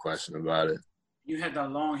 There's no question about it. You had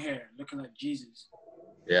that long hair looking like Jesus.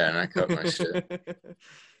 Yeah, and I cut my shit.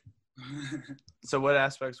 So what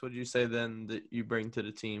aspects would you say then that you bring to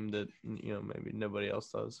the team that, you know, maybe nobody else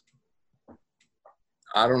does?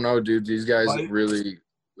 I don't know, dude. These guys really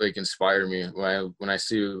like inspire me. When I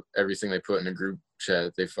see everything they put in a group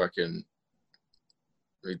chat, they fucking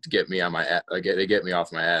get me on my ass. They get me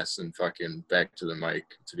off my ass and fucking back to the mic,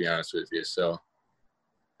 to be honest with you. So,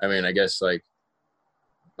 I mean, I guess like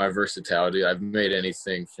my versatility, I've made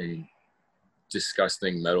anything from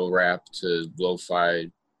disgusting metal rap to lo-fi,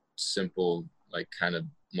 simple, like kind of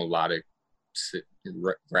melodic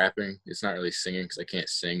rapping. It's not really singing because I can't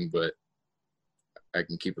sing, but I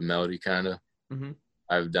can keep a melody kind of. Mm-hmm.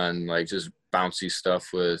 I've done like just bouncy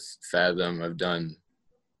stuff with Fathom. I've done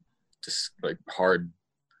just like hard,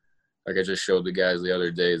 like I just showed the guys the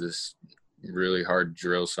other day this really hard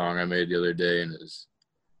drill song I made the other day, and it's,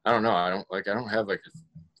 I don't know, I don't have like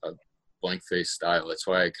a blank face style. That's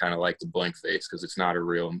why I kind of like the blank face, because it's not a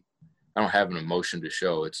real, I don't have an emotion to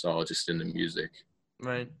show. It's all just in the music.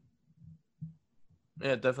 Right.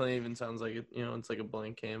 Yeah, it definitely even sounds like it, you know, it's like a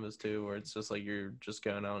blank canvas too, where it's just like you're just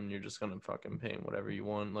going out and you're just gonna fucking paint whatever you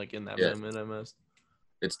want, like in that moment almost.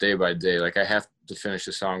 It's day by day. Like I have to finish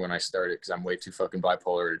the song when I start it because I'm way too fucking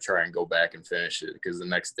bipolar to try and go back and finish it, because the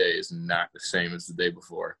next day is not the same as the day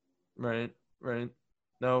before. Right, right.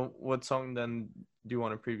 Now, what song then do you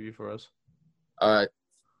want to preview for us?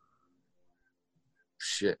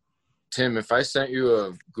 Shit. Tim, if I sent you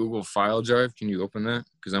a Google file drive, can you open that?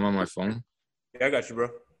 Because I'm on my phone. Yeah, I got you, bro.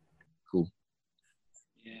 Cool.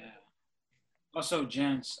 Yeah. Also,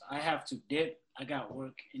 gents, I have to dip. I got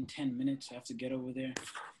work in 10 minutes. I have to get over there.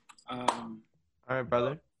 All right,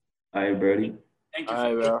 brother. All right, Brody. Thank you.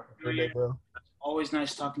 All right, bro. Always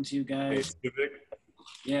nice talking to you guys. Hey,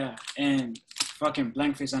 yeah, and fucking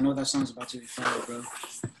Blankface, I know that song's about to be fire, bro.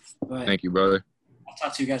 But thank you, brother. I'll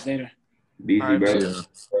talk to you guys later. Be easy, bro.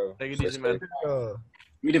 Take it easy, man.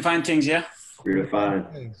 Redefine things, yeah?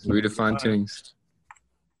 Redefine things.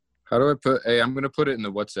 How do I put? Hey, I'm gonna put it in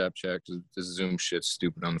the WhatsApp chat because this Zoom shit's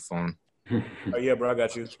stupid on the phone. Oh yeah, bro, I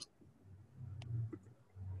got you.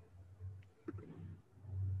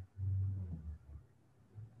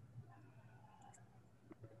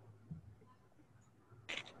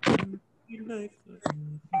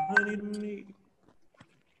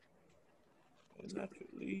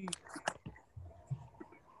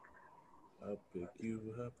 I'll pick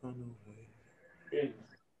you up on the way.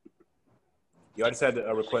 You already had to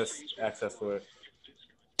request access for it.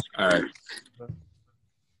 All right. My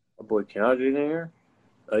boy Keandre in here?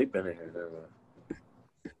 Oh, he been in here. Never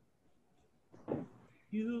mind.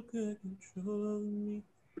 You got control of me.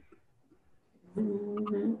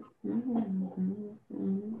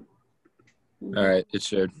 All right, it's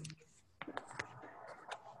shared.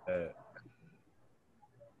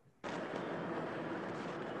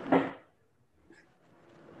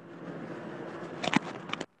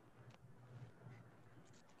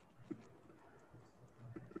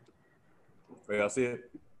 Y'all see it?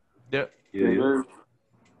 Yep. Yeah.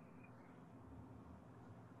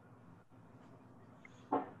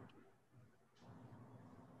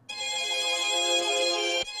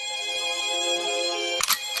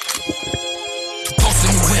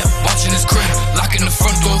 Posting the whip, watching his crib, locking the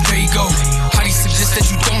front door, there you go. How do you suggest that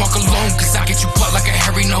you don't walk alone? Cause I get you plucked like a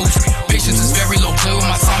hairy nose. Patience is very low, play with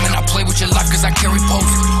my time and I play with your life cause I carry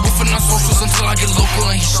posts. Open on socials until I get local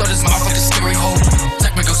and he shut his mouth like a scary hole.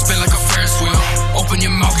 Technical spin like a Ferris wheel. Open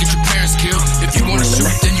your mouth, get your parents killed. If you wanna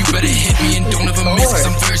shoot, then you better hit me and don't ever miss cause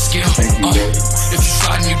I'm very skilled. If you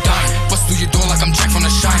slide and you die, bust through your door like I'm Jack from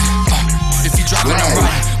The Shining. If you driving, I'm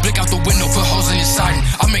riding. Blick out the window, put holes in your siding.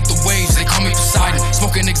 I make the waves, they call me Poseidon.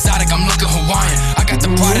 Smoking exotic, I'm looking Hawaiian. I got the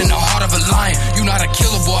pride in the heart of a lion. You not a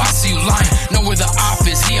killer, boy, I see you lying. Know where the op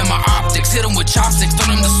is, he in my optics. Hit him with chopsticks, throw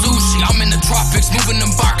him the sushi. I'm in the tropics, moving them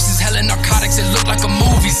boxes. Hella narcotics, it look like a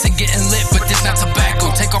movie. Sick getting lit, but this not tobacco.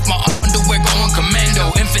 Take off my underwear, going commando.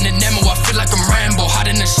 Infinite Nemo, I feel like I'm Rambo. Hot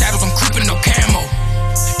in the shadows, I'm creeping, no camo.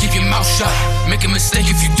 Keep your mouth shut, make a mistake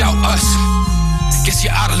if you doubt us. Guess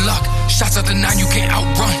you're out of luck. Shots out the 9, you can't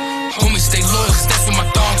outrun. Homies stay loyal, cause that's what my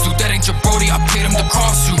dogs do. That ain't your Brody, I paid him to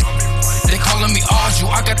cross you. They calling me Arju,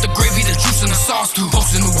 I got the gravy, the juice, and the sauce too.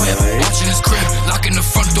 Posting the whip, watching his crib, locking the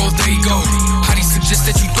front door, there you go. How do you suggest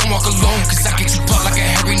that you don't walk alone? Cause I get you plucked like a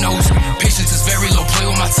hairy nose. Patience is very low, play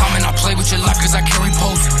with my time and I play with your life cause I carry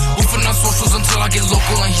posts. Woofing on socials until I get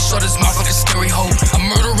local and he shut his mouth like a scary hoe. I'm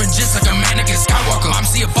murdering just like a mannequin Skywalker. Mom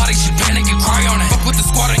see a body, she panic and cry on it. Fuck with the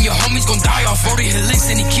squad and your homies gon' die off. 40 hit licks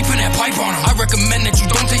and he keeping that pipe on him. I recommend that you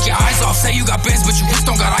don't take your eyes off. Say you got bands but your wrist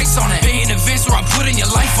don't got ice on it. Pay in advance or I'm putting your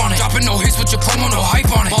life on it. Dropping no hits with your promo, no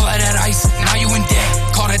hype on it. All of that ice, now you in debt.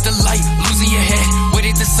 Caught at the light, losing your head. Wait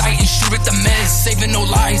at the sight and shoot at the meds. Saving no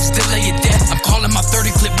lives, delay your death. I'm calling my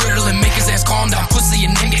 30 clip brittle and make his ass calm down. Pussy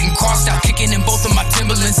and name getting crossed out. Kicking in both of my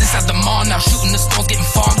Timberlands inside the mall now. Shooting the stones getting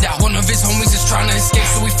fogged out. One of his homies is trying to escape,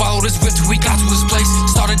 so we followed his whip till we got to his place.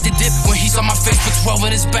 Started to dip when he saw my face. Put 12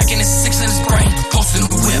 in his back and his 6 in his brain. Posting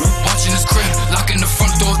the whip, watching his crib. Locking the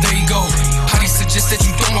front door, there you go. How do you suggest that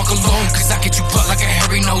you don't walk alone? Cause I get you plucked like a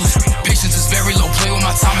hairy nose. Patience is very low. Play with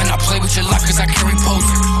my time and I play with your life cause I carry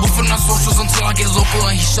posts. Woofing on socials until I get local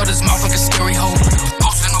and he shut his mouth like a scary hoe.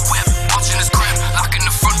 Posting the whip, watching his crib. Locking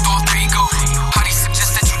the front door, there you go. How do you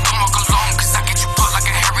suggest that you don't walk alone? Cause I get you plucked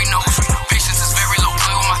like a hairy nose. Patience is very low.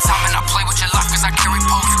 Play with my time and I play with your life cause I carry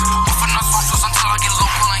posts. Woofing on socials until I get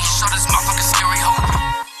local and he shut his mouth like a scary hoe.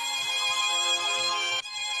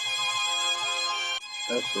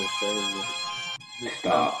 That's so crazy.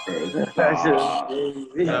 Stop, bro. That's just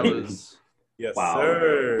crazy. That was Yes, Wow.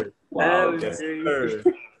 sir. Wow. That was Yes, crazy.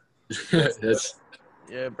 sir. That's,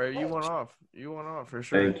 yeah, bro. You went off. You went off for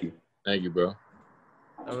sure. Thank you. thank you, bro.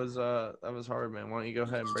 That was hard, man. Why don't you go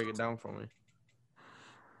ahead and break it down for me?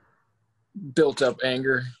 Built up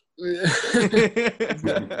anger. That's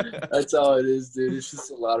all it is, dude. It's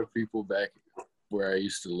just a lot of people back where I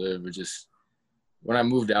used to live. It just when I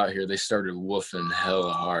moved out here, they started woofing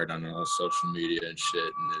hella hard on all social media and shit,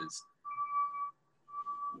 and it's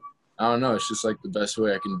I don't know. It's just like the best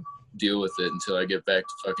way I can deal with it until I get back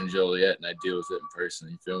to fucking Joliet and I deal with it in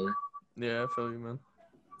person. You feel me? Yeah, I feel you, man.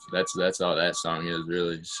 So that's all that song is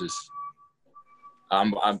really. It's just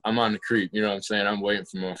I'm on the creep. You know what I'm saying? I'm waiting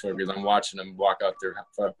for motherfuckers. I'm watching them walk out their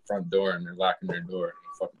front door and they're locking their door and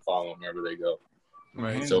I'm fucking following them wherever they go.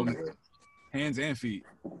 Right. So Hands and feet.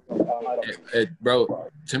 bro,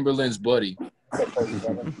 Timberland's buddy.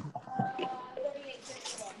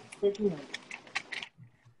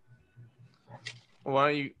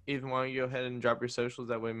 Why don't you go ahead and drop your socials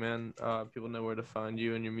that way, man? People know where to find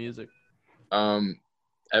you and your music.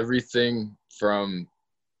 Everything from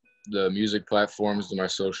the music platforms to my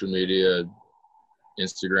social media,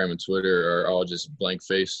 Instagram and Twitter are all just blank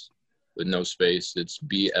face with no space. It's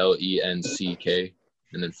BLENCK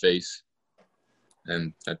and then face,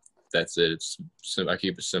 and that's it. I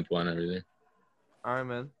keep it simple on everything. All right,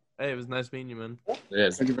 man. Hey, it was nice meeting you, man. Yeah,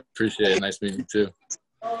 appreciate it. Nice meeting you too.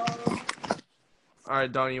 All right,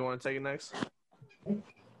 Donnie, you want to take it next?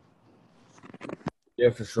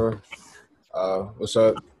 Yeah, for sure. What's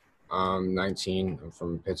up? I'm 19. I'm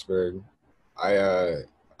from Pittsburgh. I've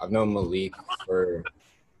known Malik for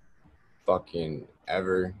fucking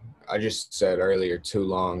ever. I just said earlier too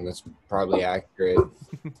long. That's probably accurate.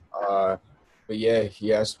 But yeah,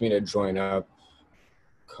 he asked me to join up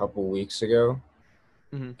a couple weeks ago.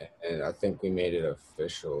 Mm-hmm. And I think we made it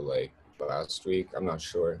official like last week. I'm not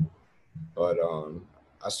sure. But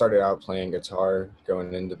I started out playing guitar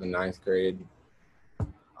going into the 9th grade.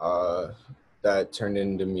 That turned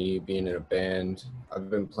into me being in a band.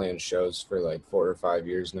 I've been playing shows for like 4 or 5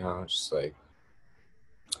 years now. Just like,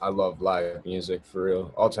 I love live music for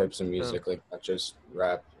real. All types of music, like not just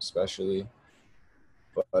rap especially.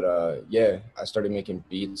 But yeah, I started making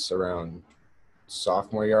beats around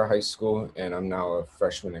sophomore year of high school, and I'm now a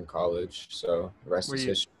freshman in college. So the rest is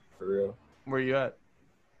history for real. Where you at?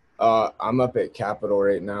 I'm up at Capital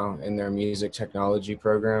right now in their music technology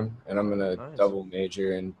program, and I'm gonna double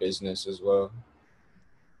major in business as well.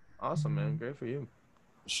 Awesome, man. Great for you.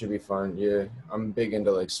 Should be fun. Yeah, I'm big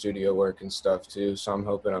into like studio work and stuff too, so I'm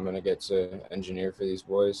hoping I'm gonna get to engineer for these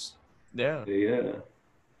boys. Yeah. Yeah.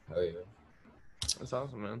 Hell yeah. That's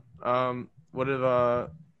awesome, man.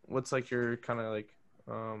 What's like your kind of like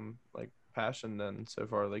passion then so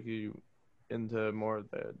far? Like you into more of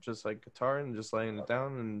the just like guitar and just laying it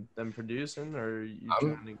down and then producing, or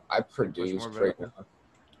I produce right now.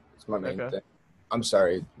 It's my main thing. I'm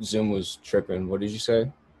sorry, Zoom was tripping. What did you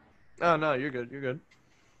say? Oh no, you're good. You're good.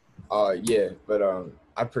 Yeah, but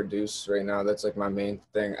I produce right now. That's like my main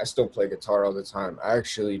thing. I still play guitar all the time. I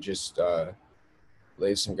actually just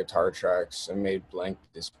laid some guitar tracks and made Blank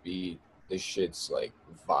this beat. This shit's like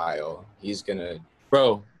vile. He's gonna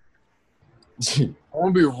Bro, I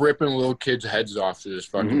want to be ripping little kids' heads off to this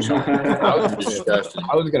fucking song. I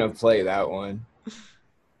was gonna play that one.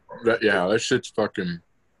 Yeah, that shit's fucking.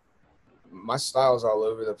 My style's all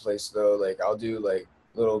over the place though. Like I'll do like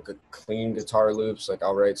little clean guitar loops. Like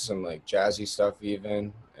I'll write some like jazzy stuff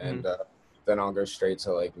even, and then I'll go straight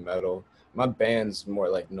to like metal. My band's more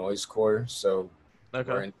like noisecore, so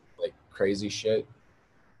we're in like crazy shit.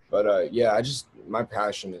 But yeah, my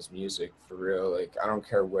passion is music for real. Like I don't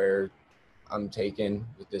care where I'm taken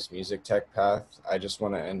with this music tech path. I just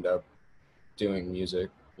want to end up doing music,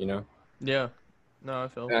 you know? Yeah. No, I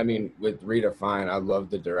feel. I mean, with Redefine, I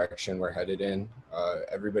love the direction we're headed in.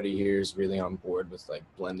 Everybody here is really on board with like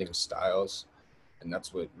blending styles, and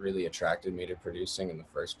that's what really attracted me to producing in the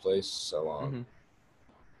first place. So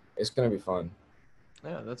it's gonna be fun.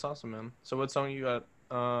 Yeah, that's awesome, man. So what song you got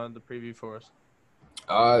the preview for us?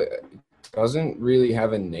 Doesn't really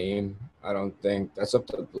have a name, I don't think. That's up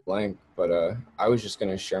to Blank, but I was just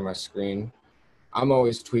gonna share my screen. I'm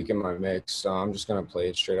always tweaking my mix, so I'm just gonna play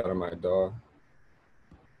it straight out of my DAW.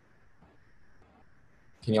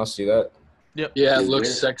 Can y'all see that? Yep. Yeah, it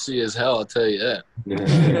looks sexy as hell, I'll tell you that.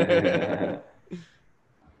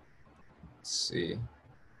 Let's see.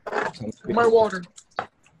 My water.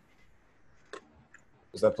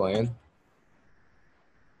 Is that playing?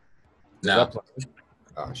 No.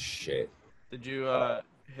 Oh shit. Did you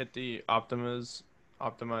hit the optimize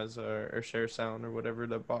or share sound or whatever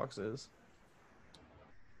the box is?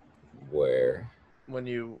 Where? When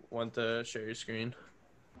you want to share your screen.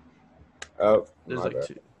 Oh,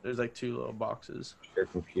 there's like two little boxes. Share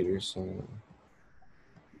computers.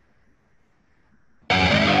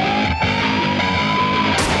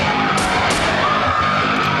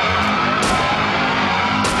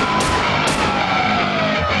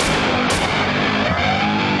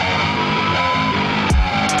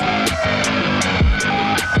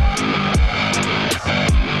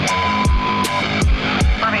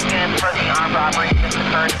 For the armed robbery, this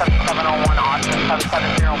occurred 7701 Austin,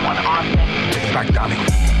 7701 Austin. Back, Donnie.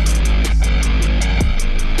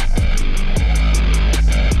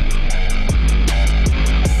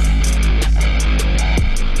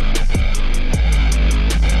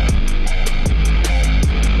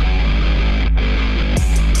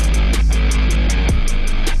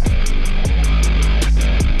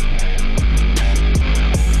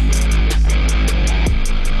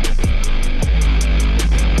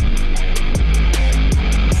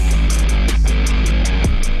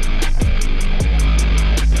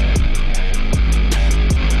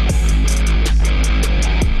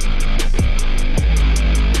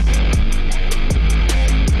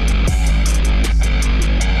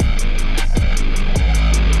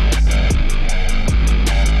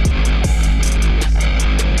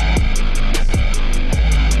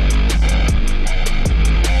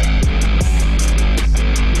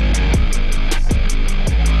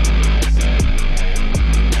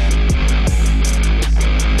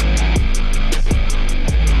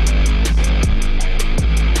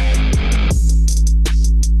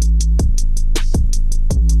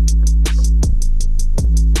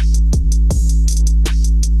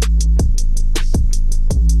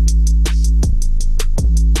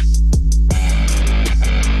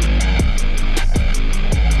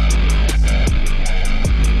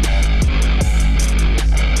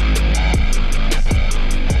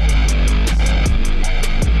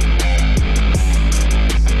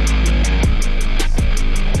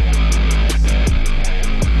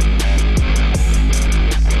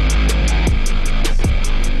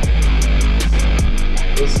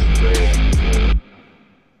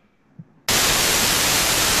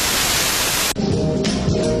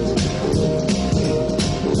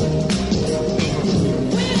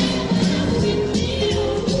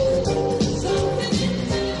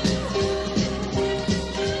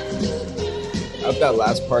 That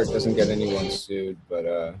last part doesn't get anyone sued, but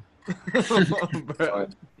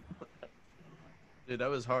dude, that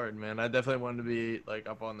was hard, man. I definitely wanted to be like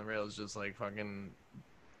up on the rails, just like fucking,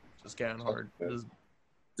 just getting hard. Just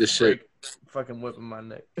this shit, fucking whipping my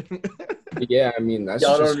neck. Yeah, I mean that's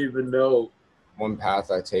y'all just don't even know one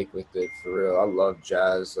path I take with it for real. I love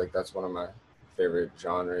jazz, like that's one of my favorite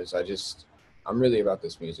genres. I'm really about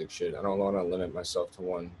this music shit. I don't want to limit myself to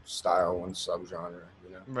one style, one subgenre,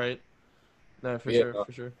 you know. Right. No, for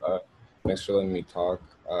sure. Thanks for letting me talk.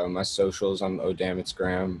 My socials, I'm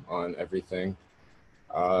Graham on everything.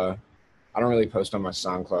 I don't really post on my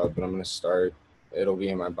SoundCloud, but I'm gonna start. It'll be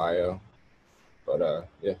in my bio. But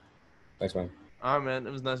yeah, thanks, man. All right, man.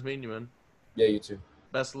 It was nice meeting you, man. Yeah, you too.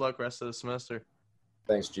 Best of luck rest of the semester.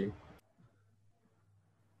 Thanks, G.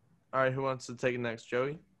 All right, who wants to take it next,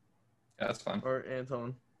 Joey? Yeah, that's fine. Or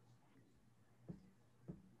Anton?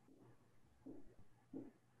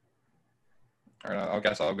 All right, I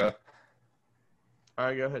guess I'll go. All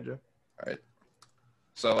right, go ahead, Joe. All right.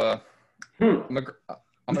 So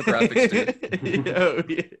I'm I'm a graphics dude. Yo,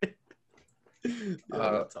 yeah.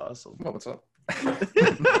 That's awesome. Well, what's up?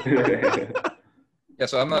 Yeah,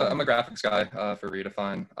 so I'm a graphics guy for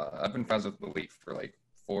Redefine. I've been friends with Malik for like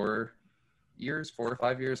 4 or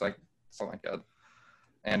 5 years, like something like that.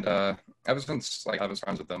 And ever since like I was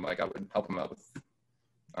friends with them, like I would help him out with,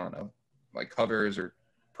 I don't know, like covers or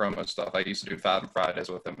promo stuff. I used to do Fathom Fridays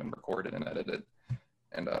with him and record it and edit it.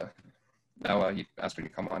 And now he asked me to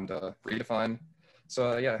come on to Redefine.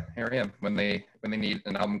 So yeah, here I am. When they need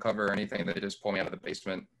an album cover or anything, they just pull me out of the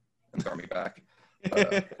basement and throw me back.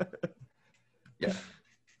 Yeah.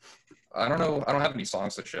 I don't know. I don't have any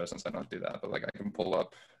songs to show since I don't do that, but like I can pull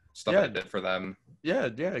up stuff I did for them. Yeah,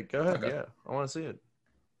 go ahead. Okay. Yeah, I want to see it.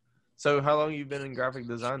 So how long have you been in graphic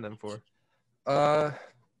design then for?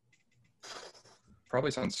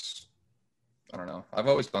 Probably since, I don't know. I've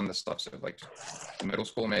always done this stuff, so like middle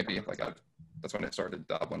school maybe. Like that's when I started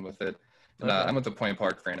dabbling with it. And I went to Point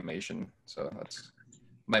Park for animation, so that's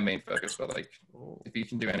my main focus. But like, if you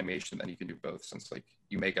can do animation, then you can do both, since like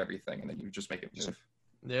you make everything and then you just make it move.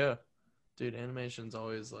 Yeah, dude, animation's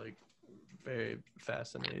always like very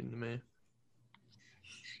fascinating to me.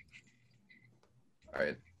 All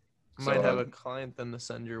right. Might have a client then to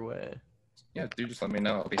send your way. Yeah, dude, just let me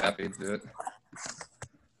know. I'll be happy to do it.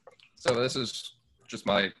 So this is just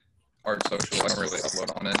my art social. I don't really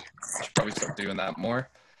upload on it. I should probably start doing that more.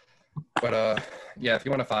 But yeah, if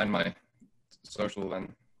you want to find my social,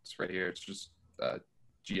 then it's right here. It's just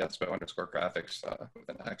gspo_graphics with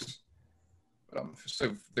an X. But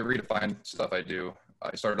so the Redefine stuff I do,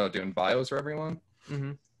 I started out doing bios for everyone.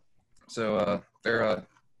 Mm-hmm. So they're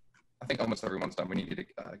I think almost everyone's done. We need to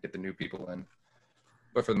get the new people in,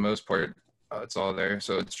 but for the most part, it's all there.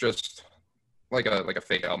 So it's just like a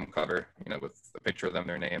fake album cover, you know, with a picture of them,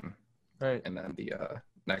 their name, right, and then the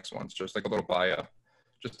next one's just like a little bio,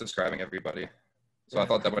 just describing everybody. So I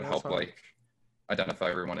thought that would help like identify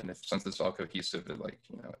everyone, and since it's all cohesive, it, like,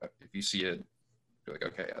 you know, if you see it, you're like,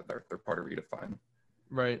 okay, yeah, they're part of Redefine,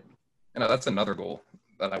 right? And that's another goal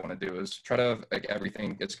that I want to do, is try to have, like,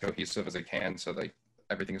 everything as cohesive as it can, so like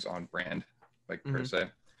everything's on brand, like per se,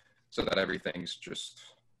 so that everything's just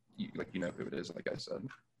you know who it is, like I said.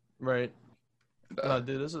 Right. And,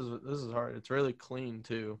 dude, this is hard. It's really clean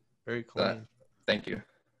too. Very clean. Thank you.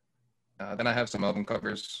 Then I have some album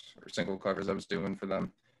covers or single covers I was doing for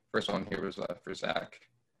them. First one here was for Zach.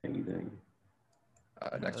 Anything.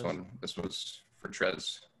 Next one, this was for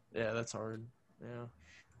Trez. Yeah, that's hard. Yeah.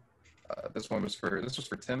 This was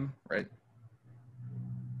for Tim, right?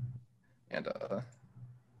 And that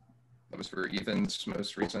was for Ethan's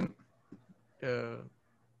most recent. Yeah.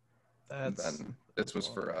 And then this was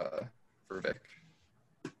for Vic.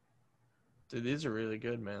 Dude, these are really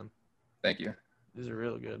good, man. Thank you. These are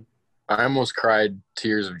really good. I almost cried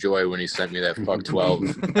tears of joy when he sent me that Fuck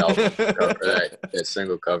 12 album for that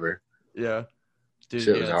single cover. Yeah. Dude,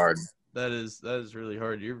 shit was hard. That is really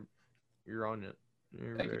hard. You're on it.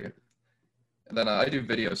 Thank you. And then I do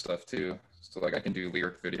video stuff too. So like I can do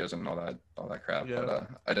lyric videos and all that crap. Yeah. But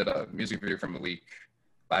I did a music video for Malik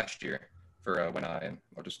last year for When I, and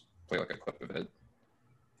I'll just play like a clip of it.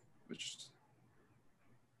 Which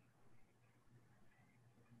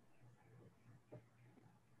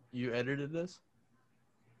you edited this?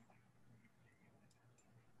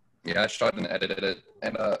 Yeah, I shot and edited it.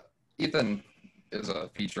 And Ethan is a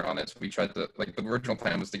feature on it. So we tried to, like, the original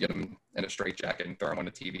plan was to get him in a straitjacket and throw him on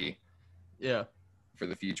a TV. Yeah. For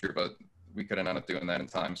the feature, but we couldn't end up doing that in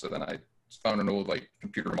time. So then I found an old like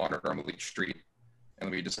computer monitor on Malik Street,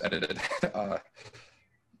 and we just edited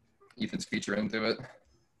Ethan's feature into it.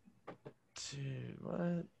 Dude,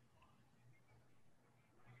 what?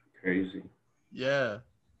 Crazy. Yeah.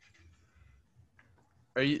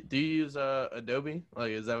 Do you use Adobe?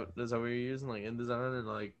 Like, is that what you're using, like InDesign and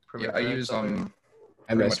like Premiere? Yeah, I use pretty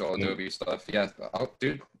much all Adobe stuff. Yeah, I'll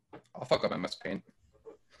fuck up MS Paint.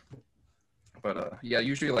 But yeah,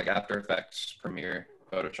 usually like After Effects, Premiere,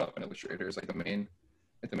 Photoshop, and Illustrator is like the main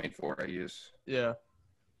four I use. Yeah.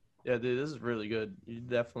 Yeah, dude, this is really good. You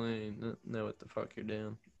definitely know what the fuck you're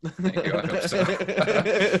doing. Thank you. I hope so.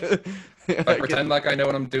 If I pretend like I know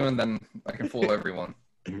what I'm doing, then I can fool everyone.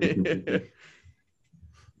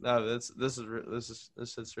 No, this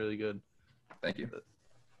is really good. Thank you.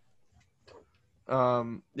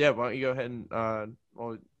 Yeah, why don't you go ahead and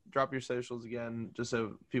drop your socials again, just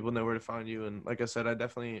so people know where to find you. And like I said, I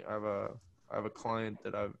have a client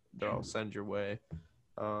that I'll send your way.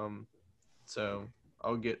 So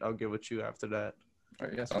I'll get with you after that. All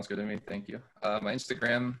right, yeah, sounds good to me. Thank you. My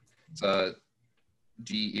Instagram, it's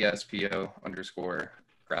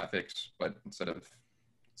GESPO_graphics, but instead of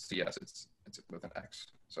CS, it's with an X.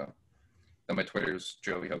 So Then my Twitter is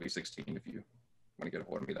JoeyHubby16 if you want to get a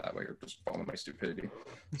hold of me that way, or just follow my stupidity.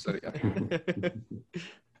 So yeah.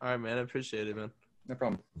 All right, man. I appreciate it, man. No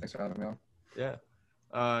problem. Thanks for having me on. Yeah.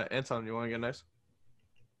 Anton, you want to get next?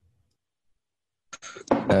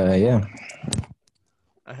 Yeah.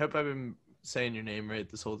 I hope I've been saying your name right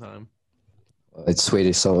this whole time. It's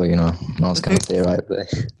Swedish, so no one's gonna say it right.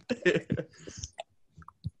 But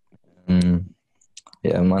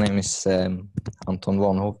yeah, my name is Anton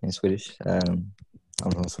Warnhof in Swedish. I'm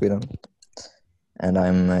from Sweden, and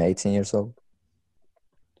I'm 18 years old.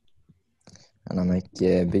 And I make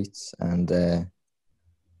beats, and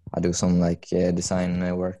I do some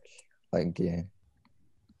design work,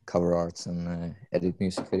 cover arts and edit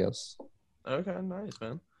music videos. Okay, nice,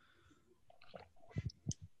 man.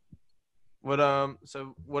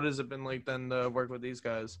 So what has it been like then to work with these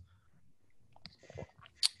guys?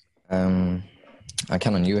 I'm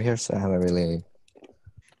kind of new here, so I haven't really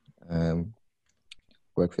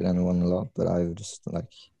worked with anyone a lot, but I've just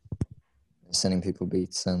sending people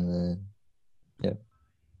beats and yeah.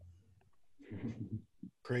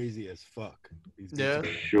 Crazy as fuck. These Yeah.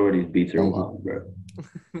 Sure, these beats are wild, bro.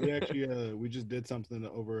 We actually we just did something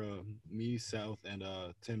over me, South, and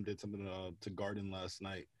Tim did something to Garden last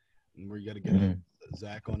night, and we got to get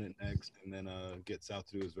Zach on it next, and then get South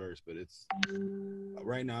to do his verse. But it's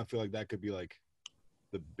right now I feel like that could be like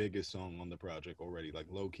the biggest song on the project already. Like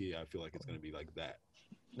low key, I feel like it's gonna be like that.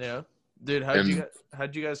 Yeah, dude.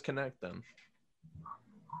 How'd you guys connect then?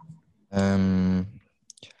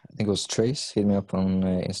 I think it was Trace hit me up on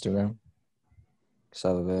Instagram, because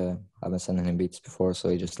I've been sending him beats before, so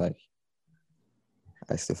he just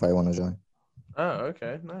asked if I want to join. Oh,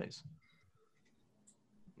 okay, nice.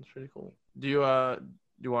 That's pretty cool. Do you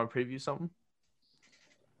want to preview something?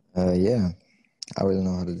 Yeah, I really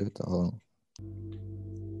know how to do it. Hold on.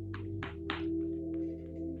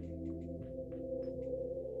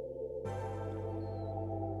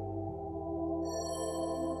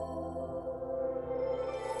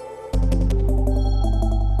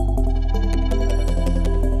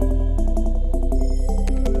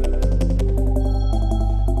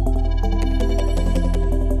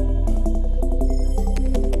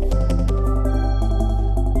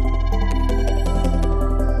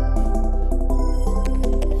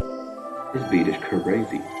 This beat is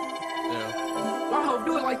crazy. Why ho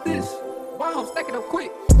do it like this? Why ho stack it up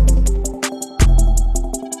quick?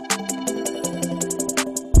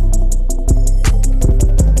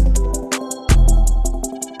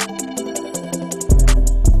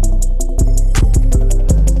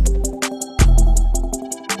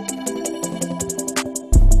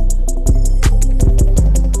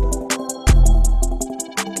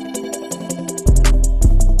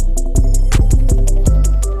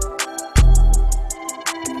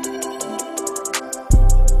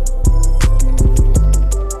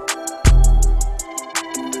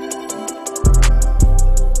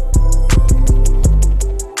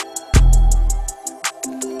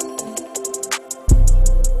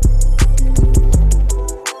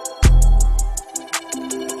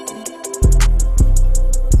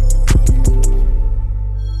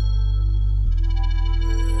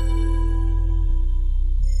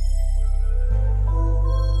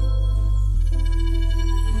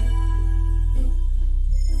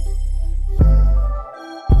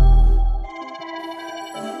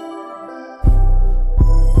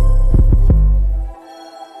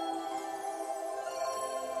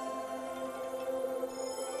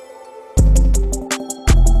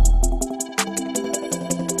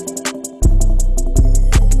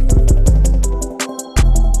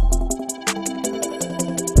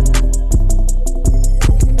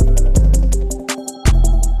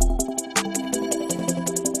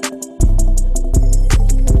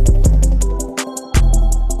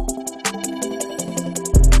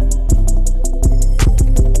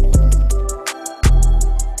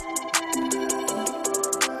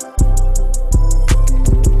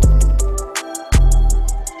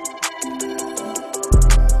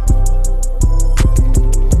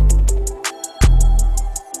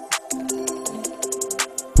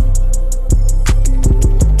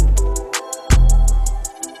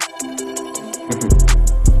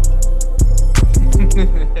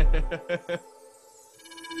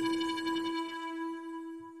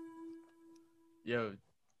 Yo,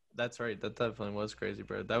 that's right. That definitely was crazy,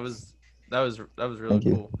 bro. That was really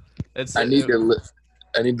cool. I need to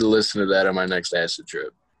listen to that on my next acid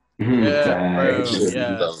trip. Yeah, bro. It's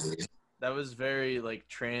Yeah. lovely. That was very like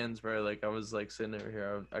trans, bro. Like I was like sitting over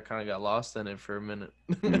here. I kind of got lost in it for a minute.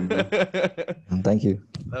 Thank you.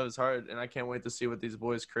 That was hard, and I can't wait to see what these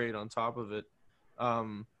boys create on top of it.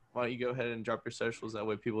 why don't you go ahead and drop your socials? That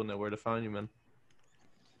way people know where to find you, man.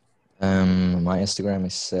 My Instagram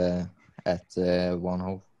is at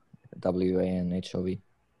Wanhov, WANHOV.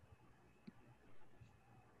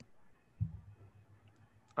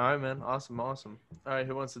 All right, man. Awesome. All right,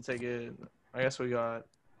 who wants to take it? I guess we got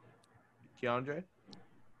Keandre.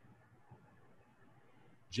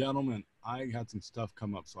 Gentlemen, I had some stuff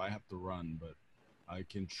come up, so I have to run, but I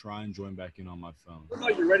can try and join back in on my phone. Looks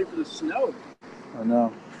like you're ready for the snow. I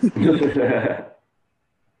know.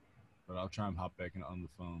 But I'll try and hop back in on the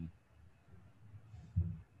phone.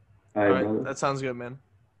 All right, that sounds good, man.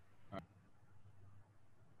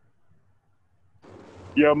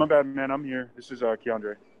 Yo, my bad, man. I'm here. This is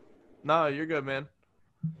Keandre. No, you're good, man.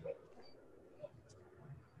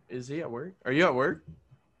 Is he at work? Are you at work?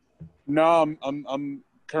 No, I'm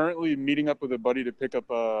currently meeting up with a buddy to pick up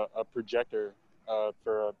a projector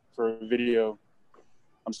for a video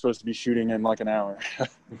I'm supposed to be shooting in like an hour.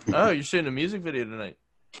 Oh, you're shooting a music video tonight.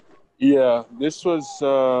 Yeah, this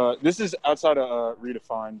is outside of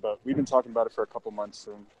Redefine, but we've been talking about it for a couple months,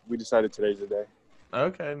 and we decided today's the day.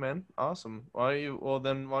 Okay, man. Awesome. Why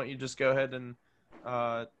don't you just go ahead and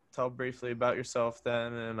tell briefly about yourself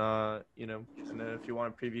then, and and then if you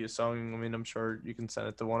want to preview a song, I mean, I'm sure you can send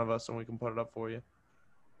it to one of us and we can put it up for you.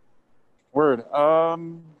 Word.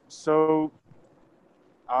 So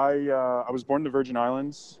I was born in the Virgin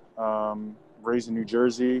Islands, raised in New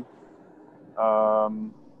Jersey.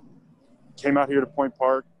 Came out here to Point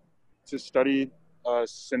Park to study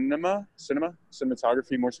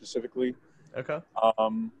cinematography more specifically. Okay.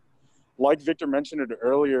 Like Victor mentioned it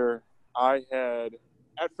earlier, I had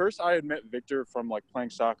met Victor from like playing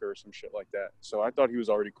soccer or some shit like that. So I thought he was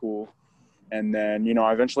already cool. And then,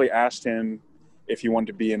 I eventually asked him if he wanted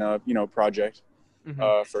to be in a, project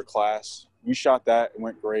for class. We shot that. It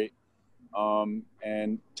went great.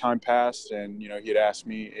 And time passed and, he had asked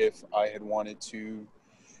me if I had wanted to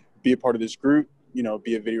be a part of this group, be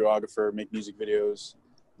a videographer, make music videos.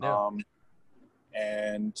 Yeah.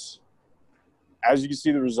 And as you can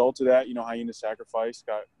see, the result of that, Hyena Sacrifice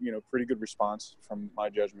got, pretty good response from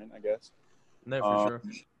my judgment, I guess. No, for sure.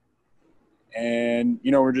 And,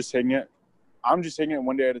 we're just taking it. I'm just taking it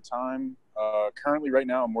one day at a time. Currently, right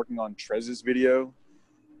now, I'm working on Trez's video,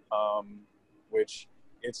 which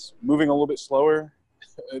it's moving a little bit slower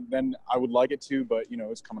than I would like it to, but,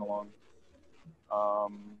 it's coming along.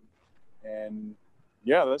 And,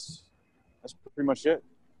 yeah, that's pretty much it.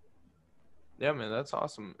 Yeah, man, that's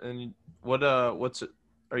awesome. And are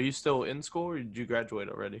you still in school or did you graduate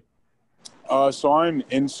already? So I'm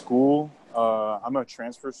in school. I'm a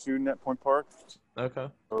transfer student at Point Park. Okay.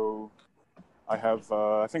 So I have,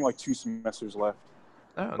 I think like 2 semesters left.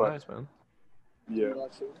 Oh, nice, man. Yeah.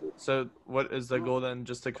 So what is the goal then?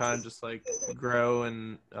 Just to kind of just like grow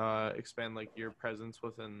and expand like your presence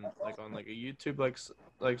within like on like a YouTube like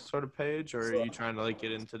sort of page, or are you trying to like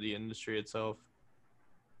get into the industry itself?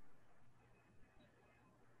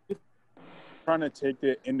 Trying to take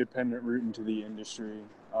the independent route into the industry.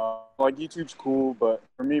 Like YouTube's cool, but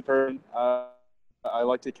for me personally, I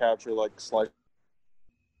like to capture like slight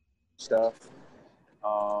stuff.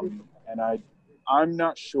 And I'm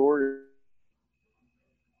not sure.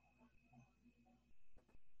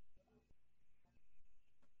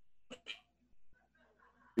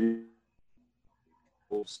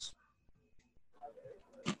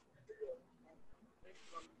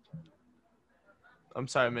 I'm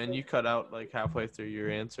sorry, man. You cut out like halfway through your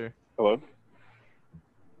answer. Hello?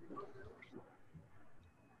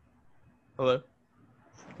 Hello?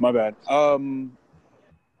 My bad.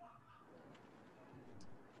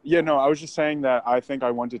 Yeah, no, I was just saying that I think I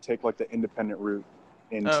want to take like the independent route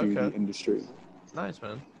into the industry. Nice,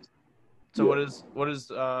 man. So what is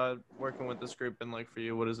working with this group been like for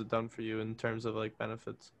you? What has it done for you in terms of like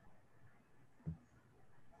benefits?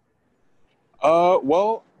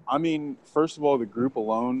 Well, I mean, first of all, the group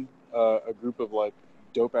alone, a group of like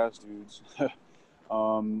dope ass dudes.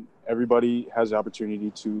 Everybody has the opportunity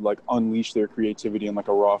to like unleash their creativity in like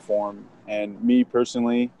a raw form. And me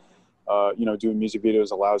personally, doing music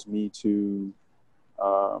videos allows me to,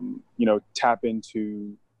 tap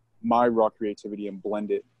into my raw creativity and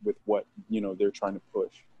blend it with what, they're trying to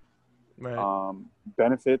push. Right.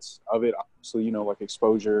 Benefits of it, obviously, like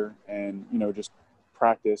exposure and, just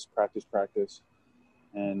practice.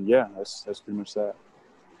 And yeah, that's pretty much that.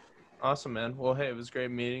 Awesome, man. Well, hey, it was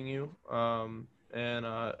great meeting you. And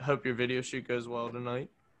hope your video shoot goes well tonight.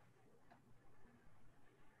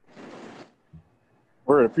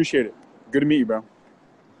 Word, appreciate it. Good to meet you, bro.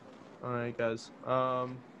 All right, guys.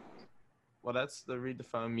 Well, that's the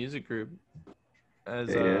Redefine Music Group. As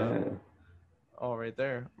all right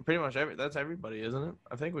there. Pretty much that's everybody, isn't it?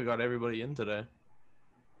 I think we got everybody in today.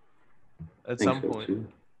 At some point. Too.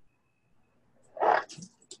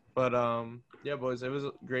 But yeah, boys, it was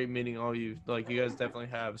great meeting all you. Like, you guys definitely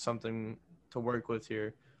have something to work with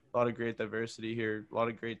here. A lot of great diversity here. A lot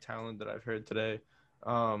of great talent that I've heard today.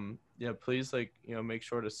 Yeah, please, like, you know, make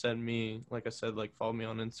sure to send me, like I said, like, follow me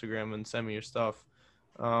on Instagram and send me your stuff.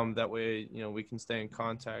 That way, you know, we can stay in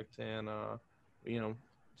contact and, you know,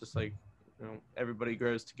 just like, you know, everybody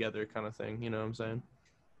grows together kind of thing. You know what I'm saying?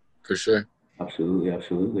 For sure. Absolutely,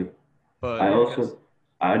 absolutely. But I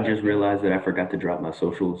just realized that I forgot to drop my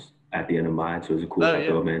socials at the end of mine, so it's a cool if I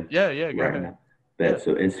throw them in. Yeah, go right ahead. now. Yeah.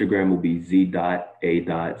 So Instagram will be z.a.c.h.m_.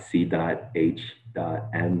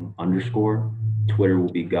 Twitter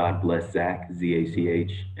will be God Bless Zach,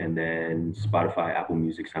 ZACH, and then Spotify, Apple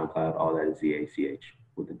Music, SoundCloud, all that is ZACH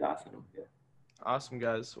with the dots in them. Yeah. Awesome,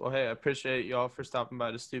 guys. Well, hey, I appreciate y'all for stopping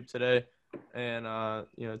by the stoop today, and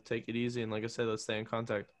you know, take it easy. And like I said, let's stay in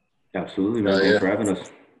contact. Absolutely, man. Thanks for having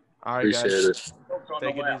us. All right, Appreciate guys. it.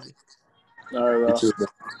 Take it easy. All right, bro. You too, bro.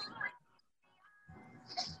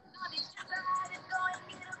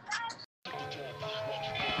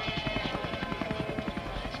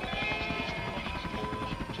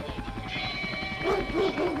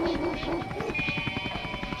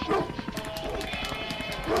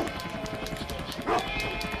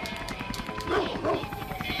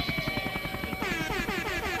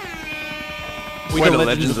 We're the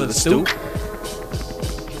Legends of the Stoop.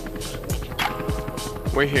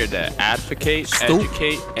 We're here to advocate,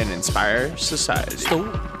 educate, and inspire society.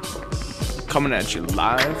 Coming at you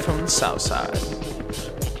live from the South Side.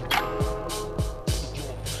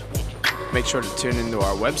 Make sure to tune into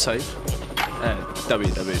our website at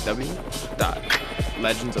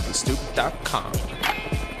www.legendsofthestoop.com.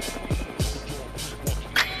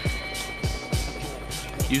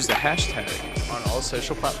 Use the hashtag on all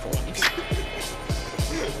social platforms.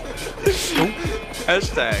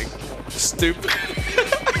 Hashtag Stoop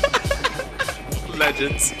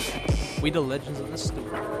Legends. We the Legends of the Stoop.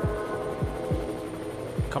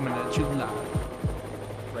 Coming at you live.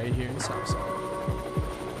 Right here in Southside.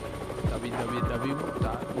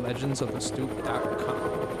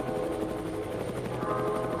 www.legendsofthestoop.com.